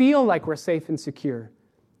we feel like we're safe and secure.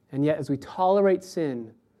 And yet, as we tolerate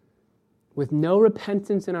sin with no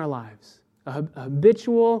repentance in our lives, a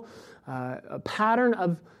habitual a pattern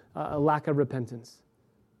of a lack of repentance,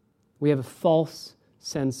 we have a false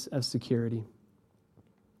sense of security.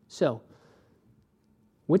 So,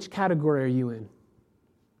 which category are you in?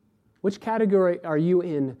 Which category are you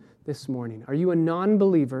in this morning? Are you a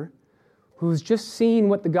non-believer who's just seeing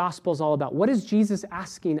what the gospel is all about? What is Jesus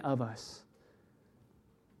asking of us?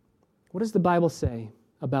 What does the Bible say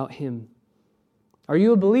about Him? Are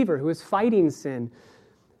you a believer who is fighting sin?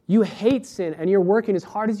 You hate sin and you're working as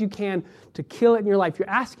hard as you can to kill it in your life. You're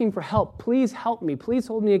asking for help. Please help me. Please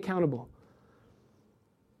hold me accountable.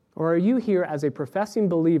 Or are you here as a professing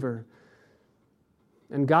believer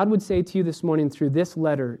and God would say to you this morning through this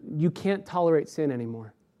letter, you can't tolerate sin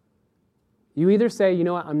anymore. You either say, you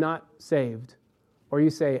know what, I'm not saved, or you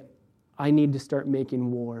say, I need to start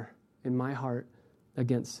making war in my heart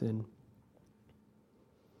against sin.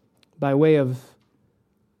 By way of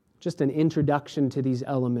just an introduction to these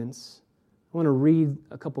elements, I want to read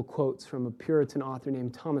a couple quotes from a Puritan author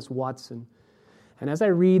named Thomas Watson. And as I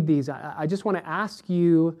read these, I just want to ask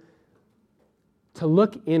you to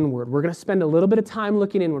look inward. We're going to spend a little bit of time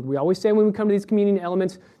looking inward. We always say when we come to these communion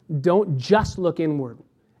elements, don't just look inward.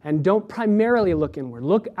 And don't primarily look inward.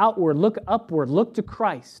 Look outward, look upward, look to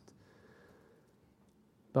Christ.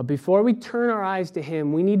 But before we turn our eyes to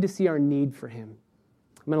Him, we need to see our need for Him.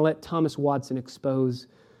 I'm going to let Thomas Watson expose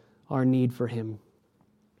our need for Him.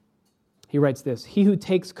 He writes this: "He who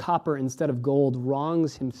takes copper instead of gold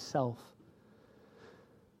wrongs himself.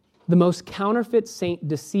 The most counterfeit saint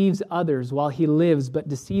deceives others while he lives, but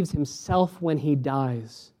deceives himself when he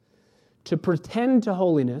dies. To pretend to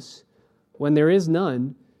holiness when there is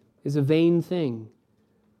none is a vain thing.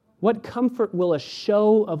 What comfort will a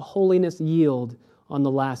show of holiness yield on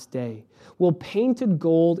the last day? Will painted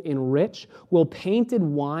gold enrich? Will painted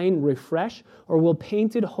wine refresh? Or will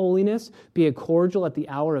painted holiness be a cordial at the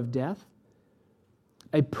hour of death?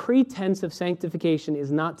 A pretense of sanctification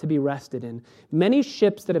is not to be rested in. Many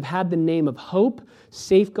ships that have had the name of hope,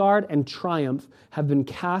 safeguard, and triumph have been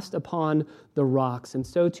cast upon the rocks, and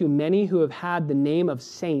so too many who have had the name of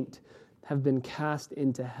saint have been cast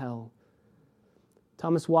into hell."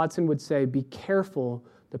 Thomas Watson would say, be careful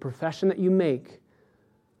the profession that you make,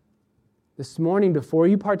 This morning, before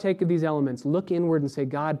you partake of these elements, look inward and say,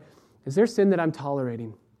 God, is there sin that I'm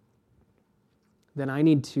tolerating that I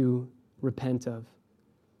need to repent of?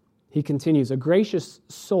 He continues, a gracious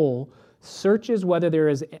soul searches whether there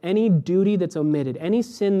is any duty that's omitted, any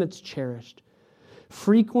sin that's cherished.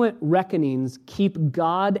 Frequent reckonings keep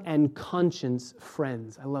God and conscience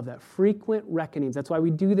friends. I love that. Frequent reckonings. That's why we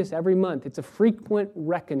do this every month. It's a frequent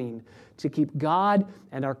reckoning to keep God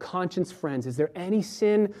and our conscience friends. Is there any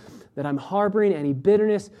sin that I'm harboring, any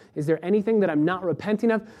bitterness? Is there anything that I'm not repenting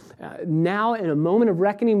of? Now, in a moment of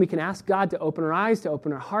reckoning, we can ask God to open our eyes, to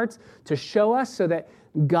open our hearts, to show us so that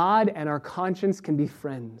God and our conscience can be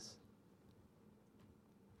friends.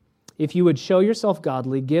 If you would show yourself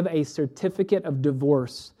godly, give a certificate of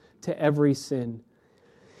divorce to every sin.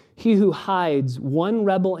 He who hides one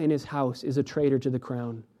rebel in his house is a traitor to the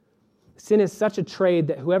crown. Sin is such a trade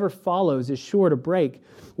that whoever follows is sure to break.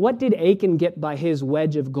 What did Achan get by his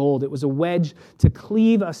wedge of gold? It was a wedge to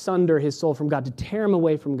cleave asunder his soul from God, to tear him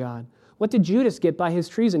away from God. What did Judas get by his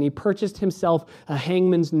treason? He purchased himself a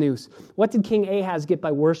hangman's noose. What did King Ahaz get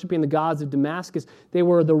by worshiping the gods of Damascus? They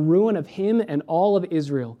were the ruin of him and all of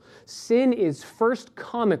Israel. Sin is first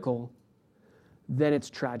comical, then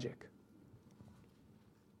it's tragic.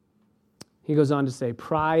 He goes on to say,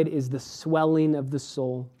 pride is the swelling of the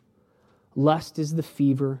soul. Lust is the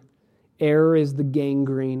fever. Error is the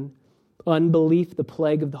gangrene. Unbelief, the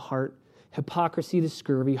plague of the heart. Hypocrisy, the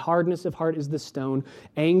scurvy. Hardness of heart is the stone.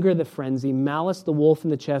 Anger, the frenzy. Malice, the wolf in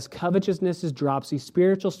the chest. Covetousness is dropsy.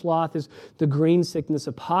 Spiritual sloth is the green sickness.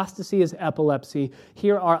 Apostasy is epilepsy.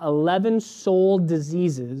 Here are 11 soul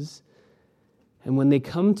diseases. And when they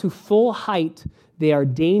come to full height, they are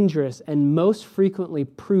dangerous and most frequently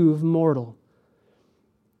prove mortal.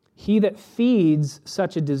 He that feeds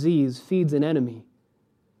such a disease feeds an enemy.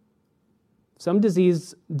 Some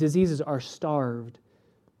diseases are starved.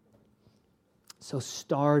 So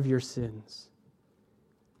starve your sins.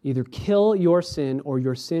 Either kill your sin or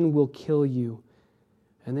your sin will kill you.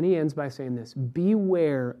 And then he ends by saying this,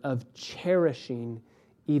 beware of cherishing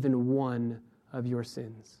even one of your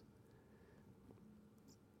sins.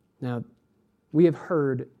 Now, we have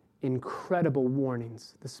heard incredible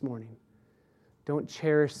warnings this morning. Don't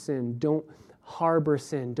cherish sin. Don't harbor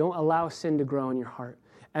sin. Don't allow sin to grow in your heart.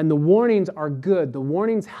 And the warnings are good. The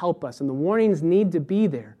warnings help us, and the warnings need to be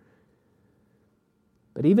there.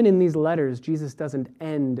 But even in these letters, Jesus doesn't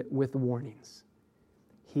end with warnings.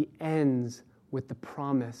 He ends with the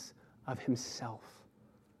promise of himself.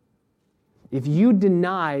 If you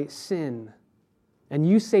deny sin, and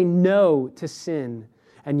you say no to sin,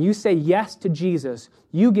 and you say yes to Jesus,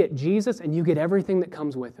 you get Jesus and you get everything that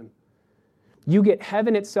comes with him. You get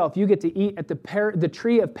heaven itself. You get to eat at the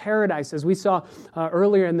tree of paradise, as we saw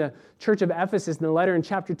earlier in the church of Ephesus in the letter in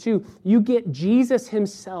chapter 2. You get Jesus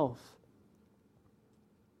himself.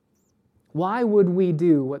 Why would we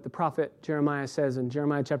do what the prophet Jeremiah says in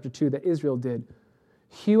Jeremiah chapter 2 that Israel did?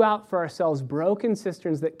 Hew out for ourselves broken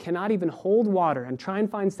cisterns that cannot even hold water and try and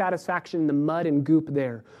find satisfaction in the mud and goop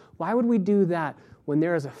there. Why would we do that when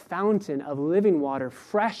there is a fountain of living water,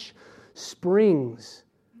 fresh springs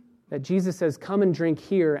that Jesus says, come and drink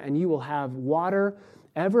here and you will have water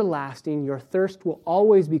everlasting. Your thirst will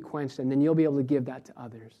always be quenched, and then you'll be able to give that to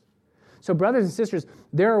others. So brothers and sisters,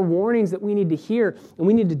 there are warnings that we need to hear, and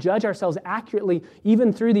we need to judge ourselves accurately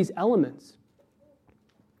even through these elements.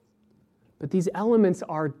 But these elements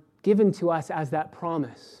are given to us as that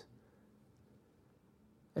promise.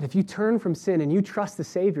 That if you turn from sin and you trust the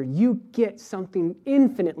Savior, you get something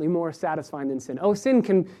infinitely more satisfying than sin. Oh, sin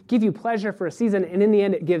can give you pleasure for a season, and in the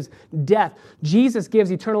end it gives death. Jesus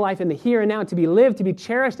gives eternal life in the here and now to be lived, to be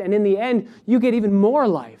cherished, and in the end you get even more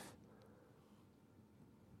life.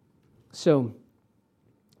 So,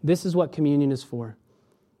 this is what communion is for.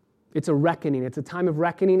 It's a reckoning. It's a time of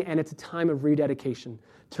reckoning, and it's a time of rededication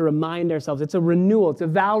to remind ourselves. It's a renewal. It's a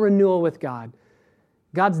vow renewal with God.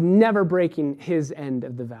 God's never breaking his end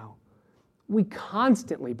of the vow. We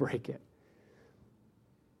constantly break it.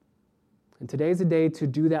 And today's a day to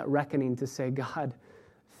do that reckoning, to say, God,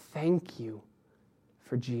 thank you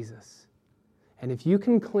for Jesus. And if you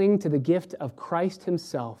can cling to the gift of Christ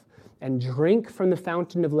himself and drink from the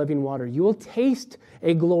fountain of living water, you will taste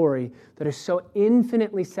a glory that is so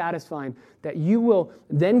infinitely satisfying that you will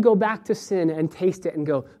then go back to sin and taste it and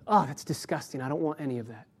go, oh, that's disgusting. I don't want any of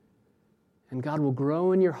that. And God will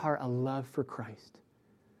grow in your heart a love for Christ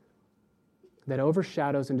that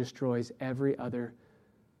overshadows and destroys every other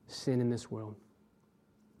sin in this world.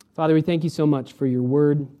 Father, we thank you so much for your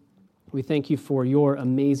word. We thank you for your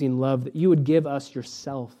amazing love, that you would give us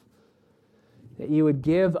yourself, that you would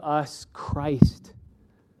give us Christ.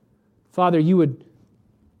 Father, you would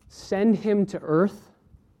send him to earth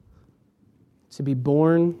to be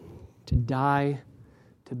born, to die,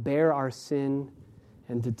 to bear our sin,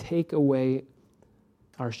 and to take away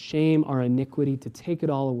our shame, our iniquity, to take it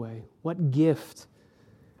all away. What gift.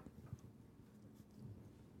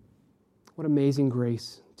 What amazing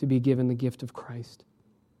grace to be given the gift of Christ.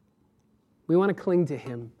 We want to cling to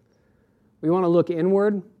him. We want to look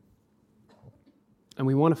inward, and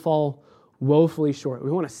we want to fall woefully short.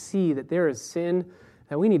 We want to see that there is sin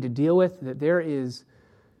that we need to deal with, that there is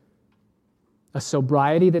a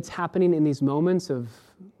sobriety that's happening in these moments of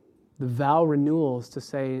the vow renewals to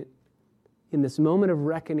say, in this moment of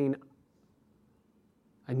reckoning,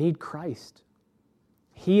 I need Christ.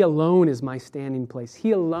 He alone is my standing place.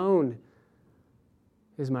 He alone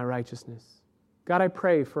is my righteousness. God, I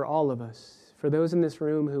pray for all of us, for those in this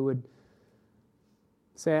room who would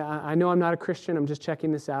say, I know I'm not a Christian, I'm just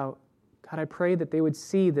checking this out. God, I pray that they would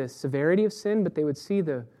see the severity of sin, but they would see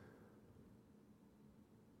the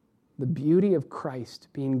beauty of Christ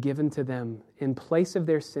being given to them in place of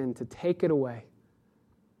their sin to take it away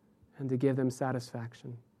and to give them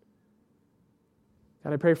satisfaction.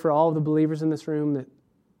 God, I pray for all of the believers in this room that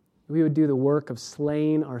we would do the work of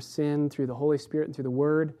slaying our sin through the Holy Spirit and through the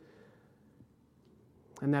Word,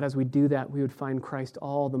 and that as we do that, we would find Christ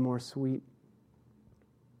all the more sweet.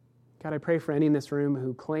 God, I pray for any in this room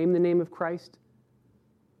who claim the name of Christ,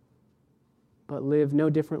 but live no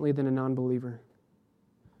differently than a non-believer.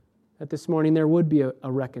 That this morning there would be a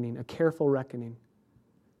reckoning, a careful reckoning.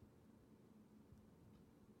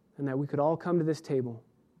 And that we could all come to this table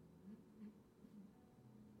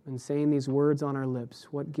and saying these words on our lips,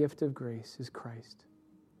 what gift of grace is Christ?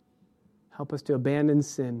 Help us to abandon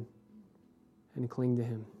sin and cling to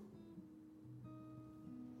him.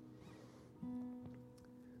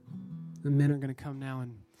 The men are going to come now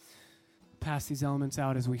and pass these elements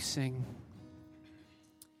out as we sing.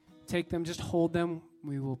 Take them, just hold them.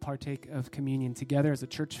 We will partake of communion together as a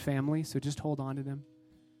church family, so just hold on to them.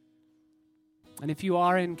 And if you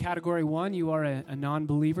are in category 1, you are a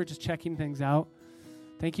non-believer, just checking things out.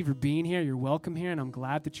 Thank you for being here. You're welcome here, and I'm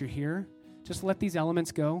glad that you're here. Just let these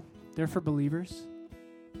elements go. They're for believers.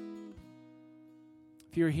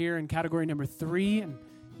 If you're here in category number 3, and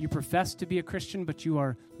you profess to be a Christian, but you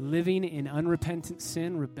are living in unrepentant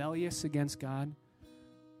sin, rebellious against God,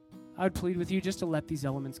 I would plead with you just to let these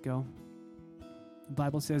elements go. The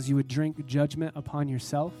Bible says you would drink judgment upon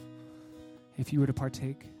yourself if you were to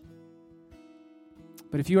partake.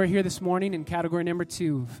 But if you are here this morning in category number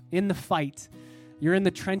 2, in the fight, you're in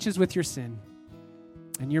the trenches with your sin,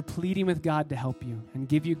 and you're pleading with God to help you and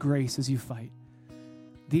give you grace as you fight,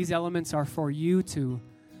 these elements are for you to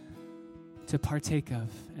partake of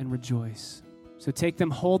and rejoice. So take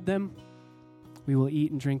them, hold them. We will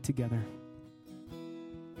eat and drink together.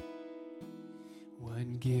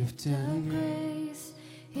 One gift of grace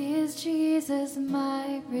is Jesus,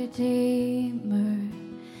 my Redeemer.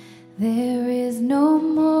 There is no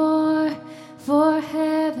more for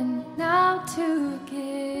heaven now to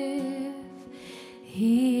give.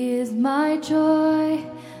 He is my joy,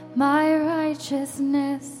 my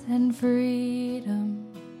righteousness and freedom,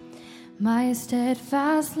 my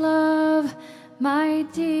steadfast love, my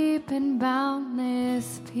deep and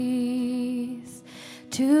boundless peace.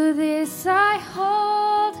 To this I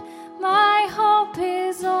hold, my hope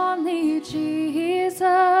is only Jesus.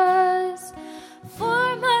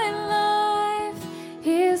 For my life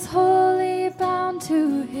is wholly bound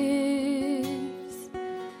to his.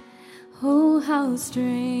 Oh, how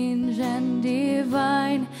strange and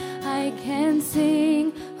divine, I can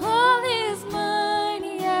sing, all is mine,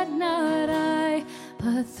 yet not I,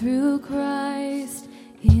 but through Christ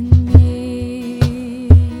in me.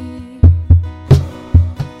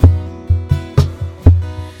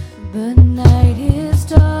 The night is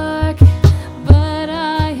dark, but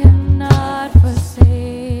I am not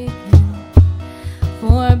forsaken,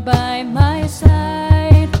 for by my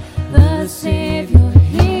side the Savior,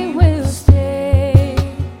 he will stay.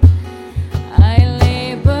 I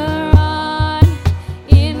labor on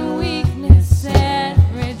in weakness and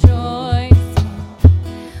rejoicing,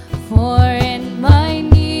 for in my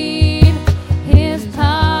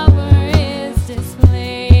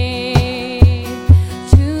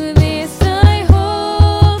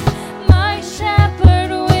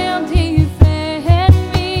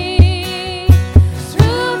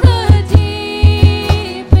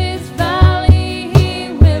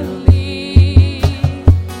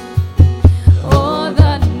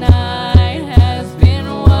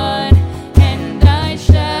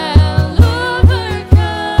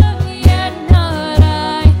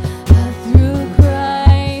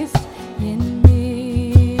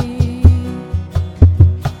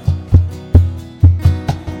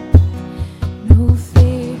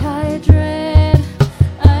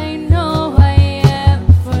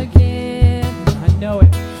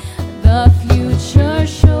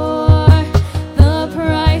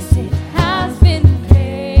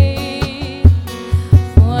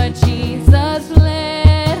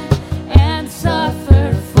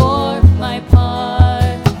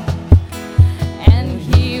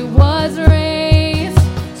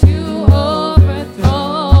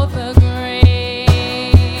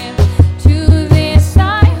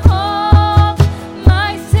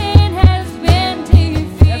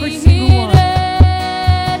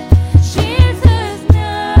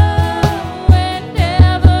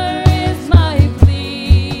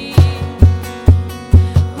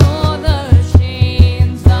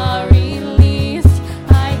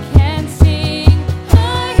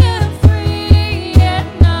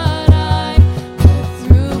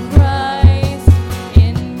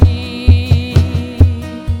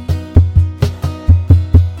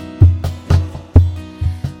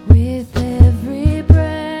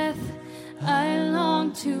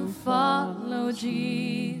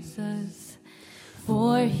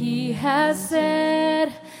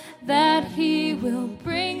will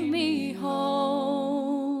bring me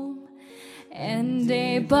home. And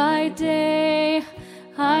day by day,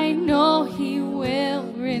 I know He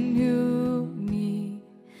will renew me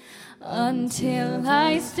until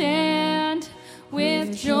I stand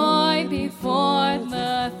with joy before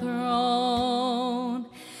the throne.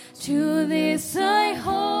 To this I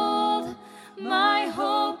hold, my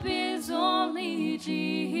hope is only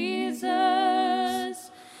Jesus.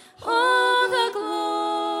 All the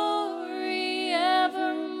glory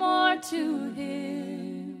evermore to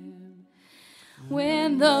Him.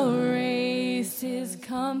 When the race is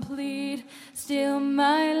complete, still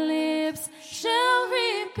my lips shall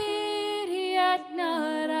repeat, yet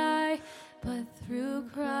not I, but through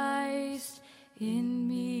Christ in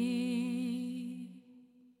me.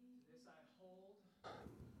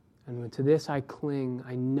 And to this I cling.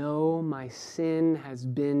 I know my sin has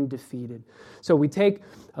been defeated. So we take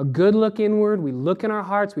a good look inward, we look in our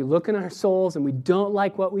hearts, we look in our souls, and we don't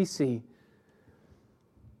like what we see.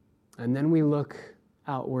 And then we look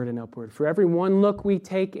outward and upward. For every one look we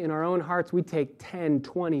take in our own hearts, we take 10,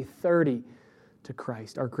 20, 30 to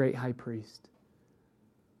Christ, our great high priest.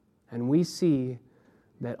 And we see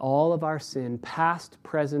that all of our sin, past,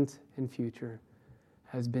 present, and future,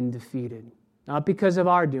 has been defeated. Not because of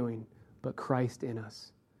our doing, but Christ in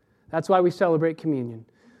us. That's why we celebrate communion.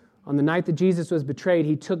 On the night that Jesus was betrayed,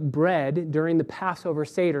 He took bread during the Passover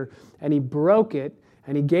Seder, and He broke it,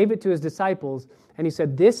 and He gave it to His disciples, and He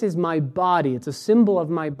said, "This is my body." It's a symbol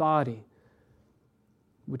of my body,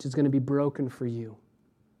 which is going to be broken for you.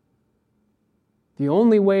 The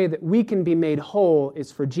only way that we can be made whole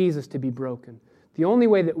is for Jesus to be broken. The only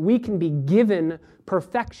way that we can be given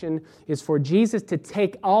perfection is for Jesus to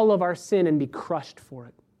take all of our sin and be crushed for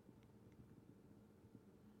it.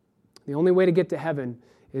 The only way to get to heaven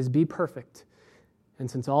is be perfect.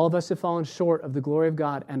 And since all of us have fallen short of the glory of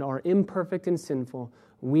God and are imperfect and sinful,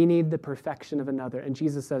 we need the perfection of another. And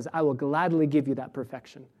Jesus says, "I will gladly give you that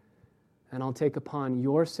perfection. And I'll take upon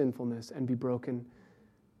your sinfulness and be broken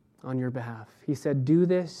on your behalf." He said, "Do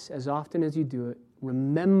this as often as you do it,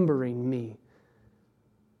 remembering me."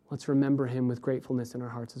 Let's remember Him with gratefulness in our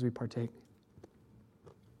hearts as we partake.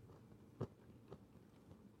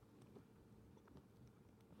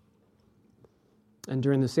 And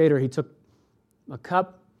during the Seder, He took a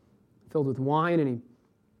cup filled with wine and He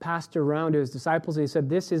passed it around to His disciples and He said,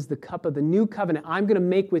 "This is the cup of the new covenant I'm going to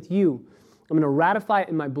make with you. I'm going to ratify it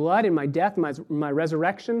in my blood, in my death, in my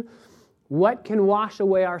resurrection." What can wash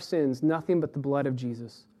away our sins? Nothing but the blood of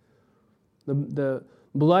Jesus. The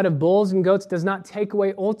blood of bulls and goats does not take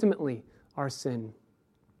away ultimately our sin.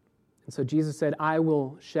 And so Jesus said, "I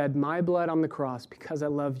will shed my blood on the cross because I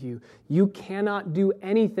love you." You cannot do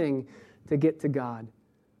anything to get to God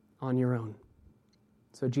on your own.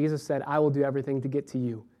 So Jesus said, "I will do everything to get to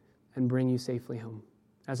you and bring you safely home."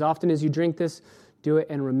 As often as you drink this, do it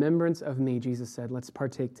in remembrance of me, Jesus said. Let's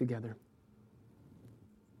partake together.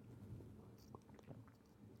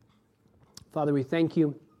 Father, we thank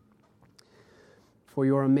you for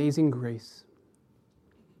your amazing grace.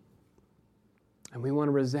 And we want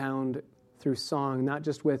to resound through song, not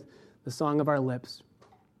just with the song of our lips,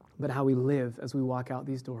 but how we live as we walk out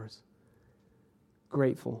these doors.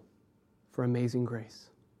 Grateful for amazing grace.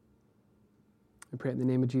 I pray in the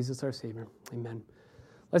name of Jesus, our Savior. Amen.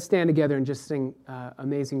 Let's stand together and just sing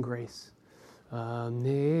Amazing Grace.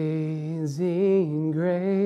 Amazing Grace.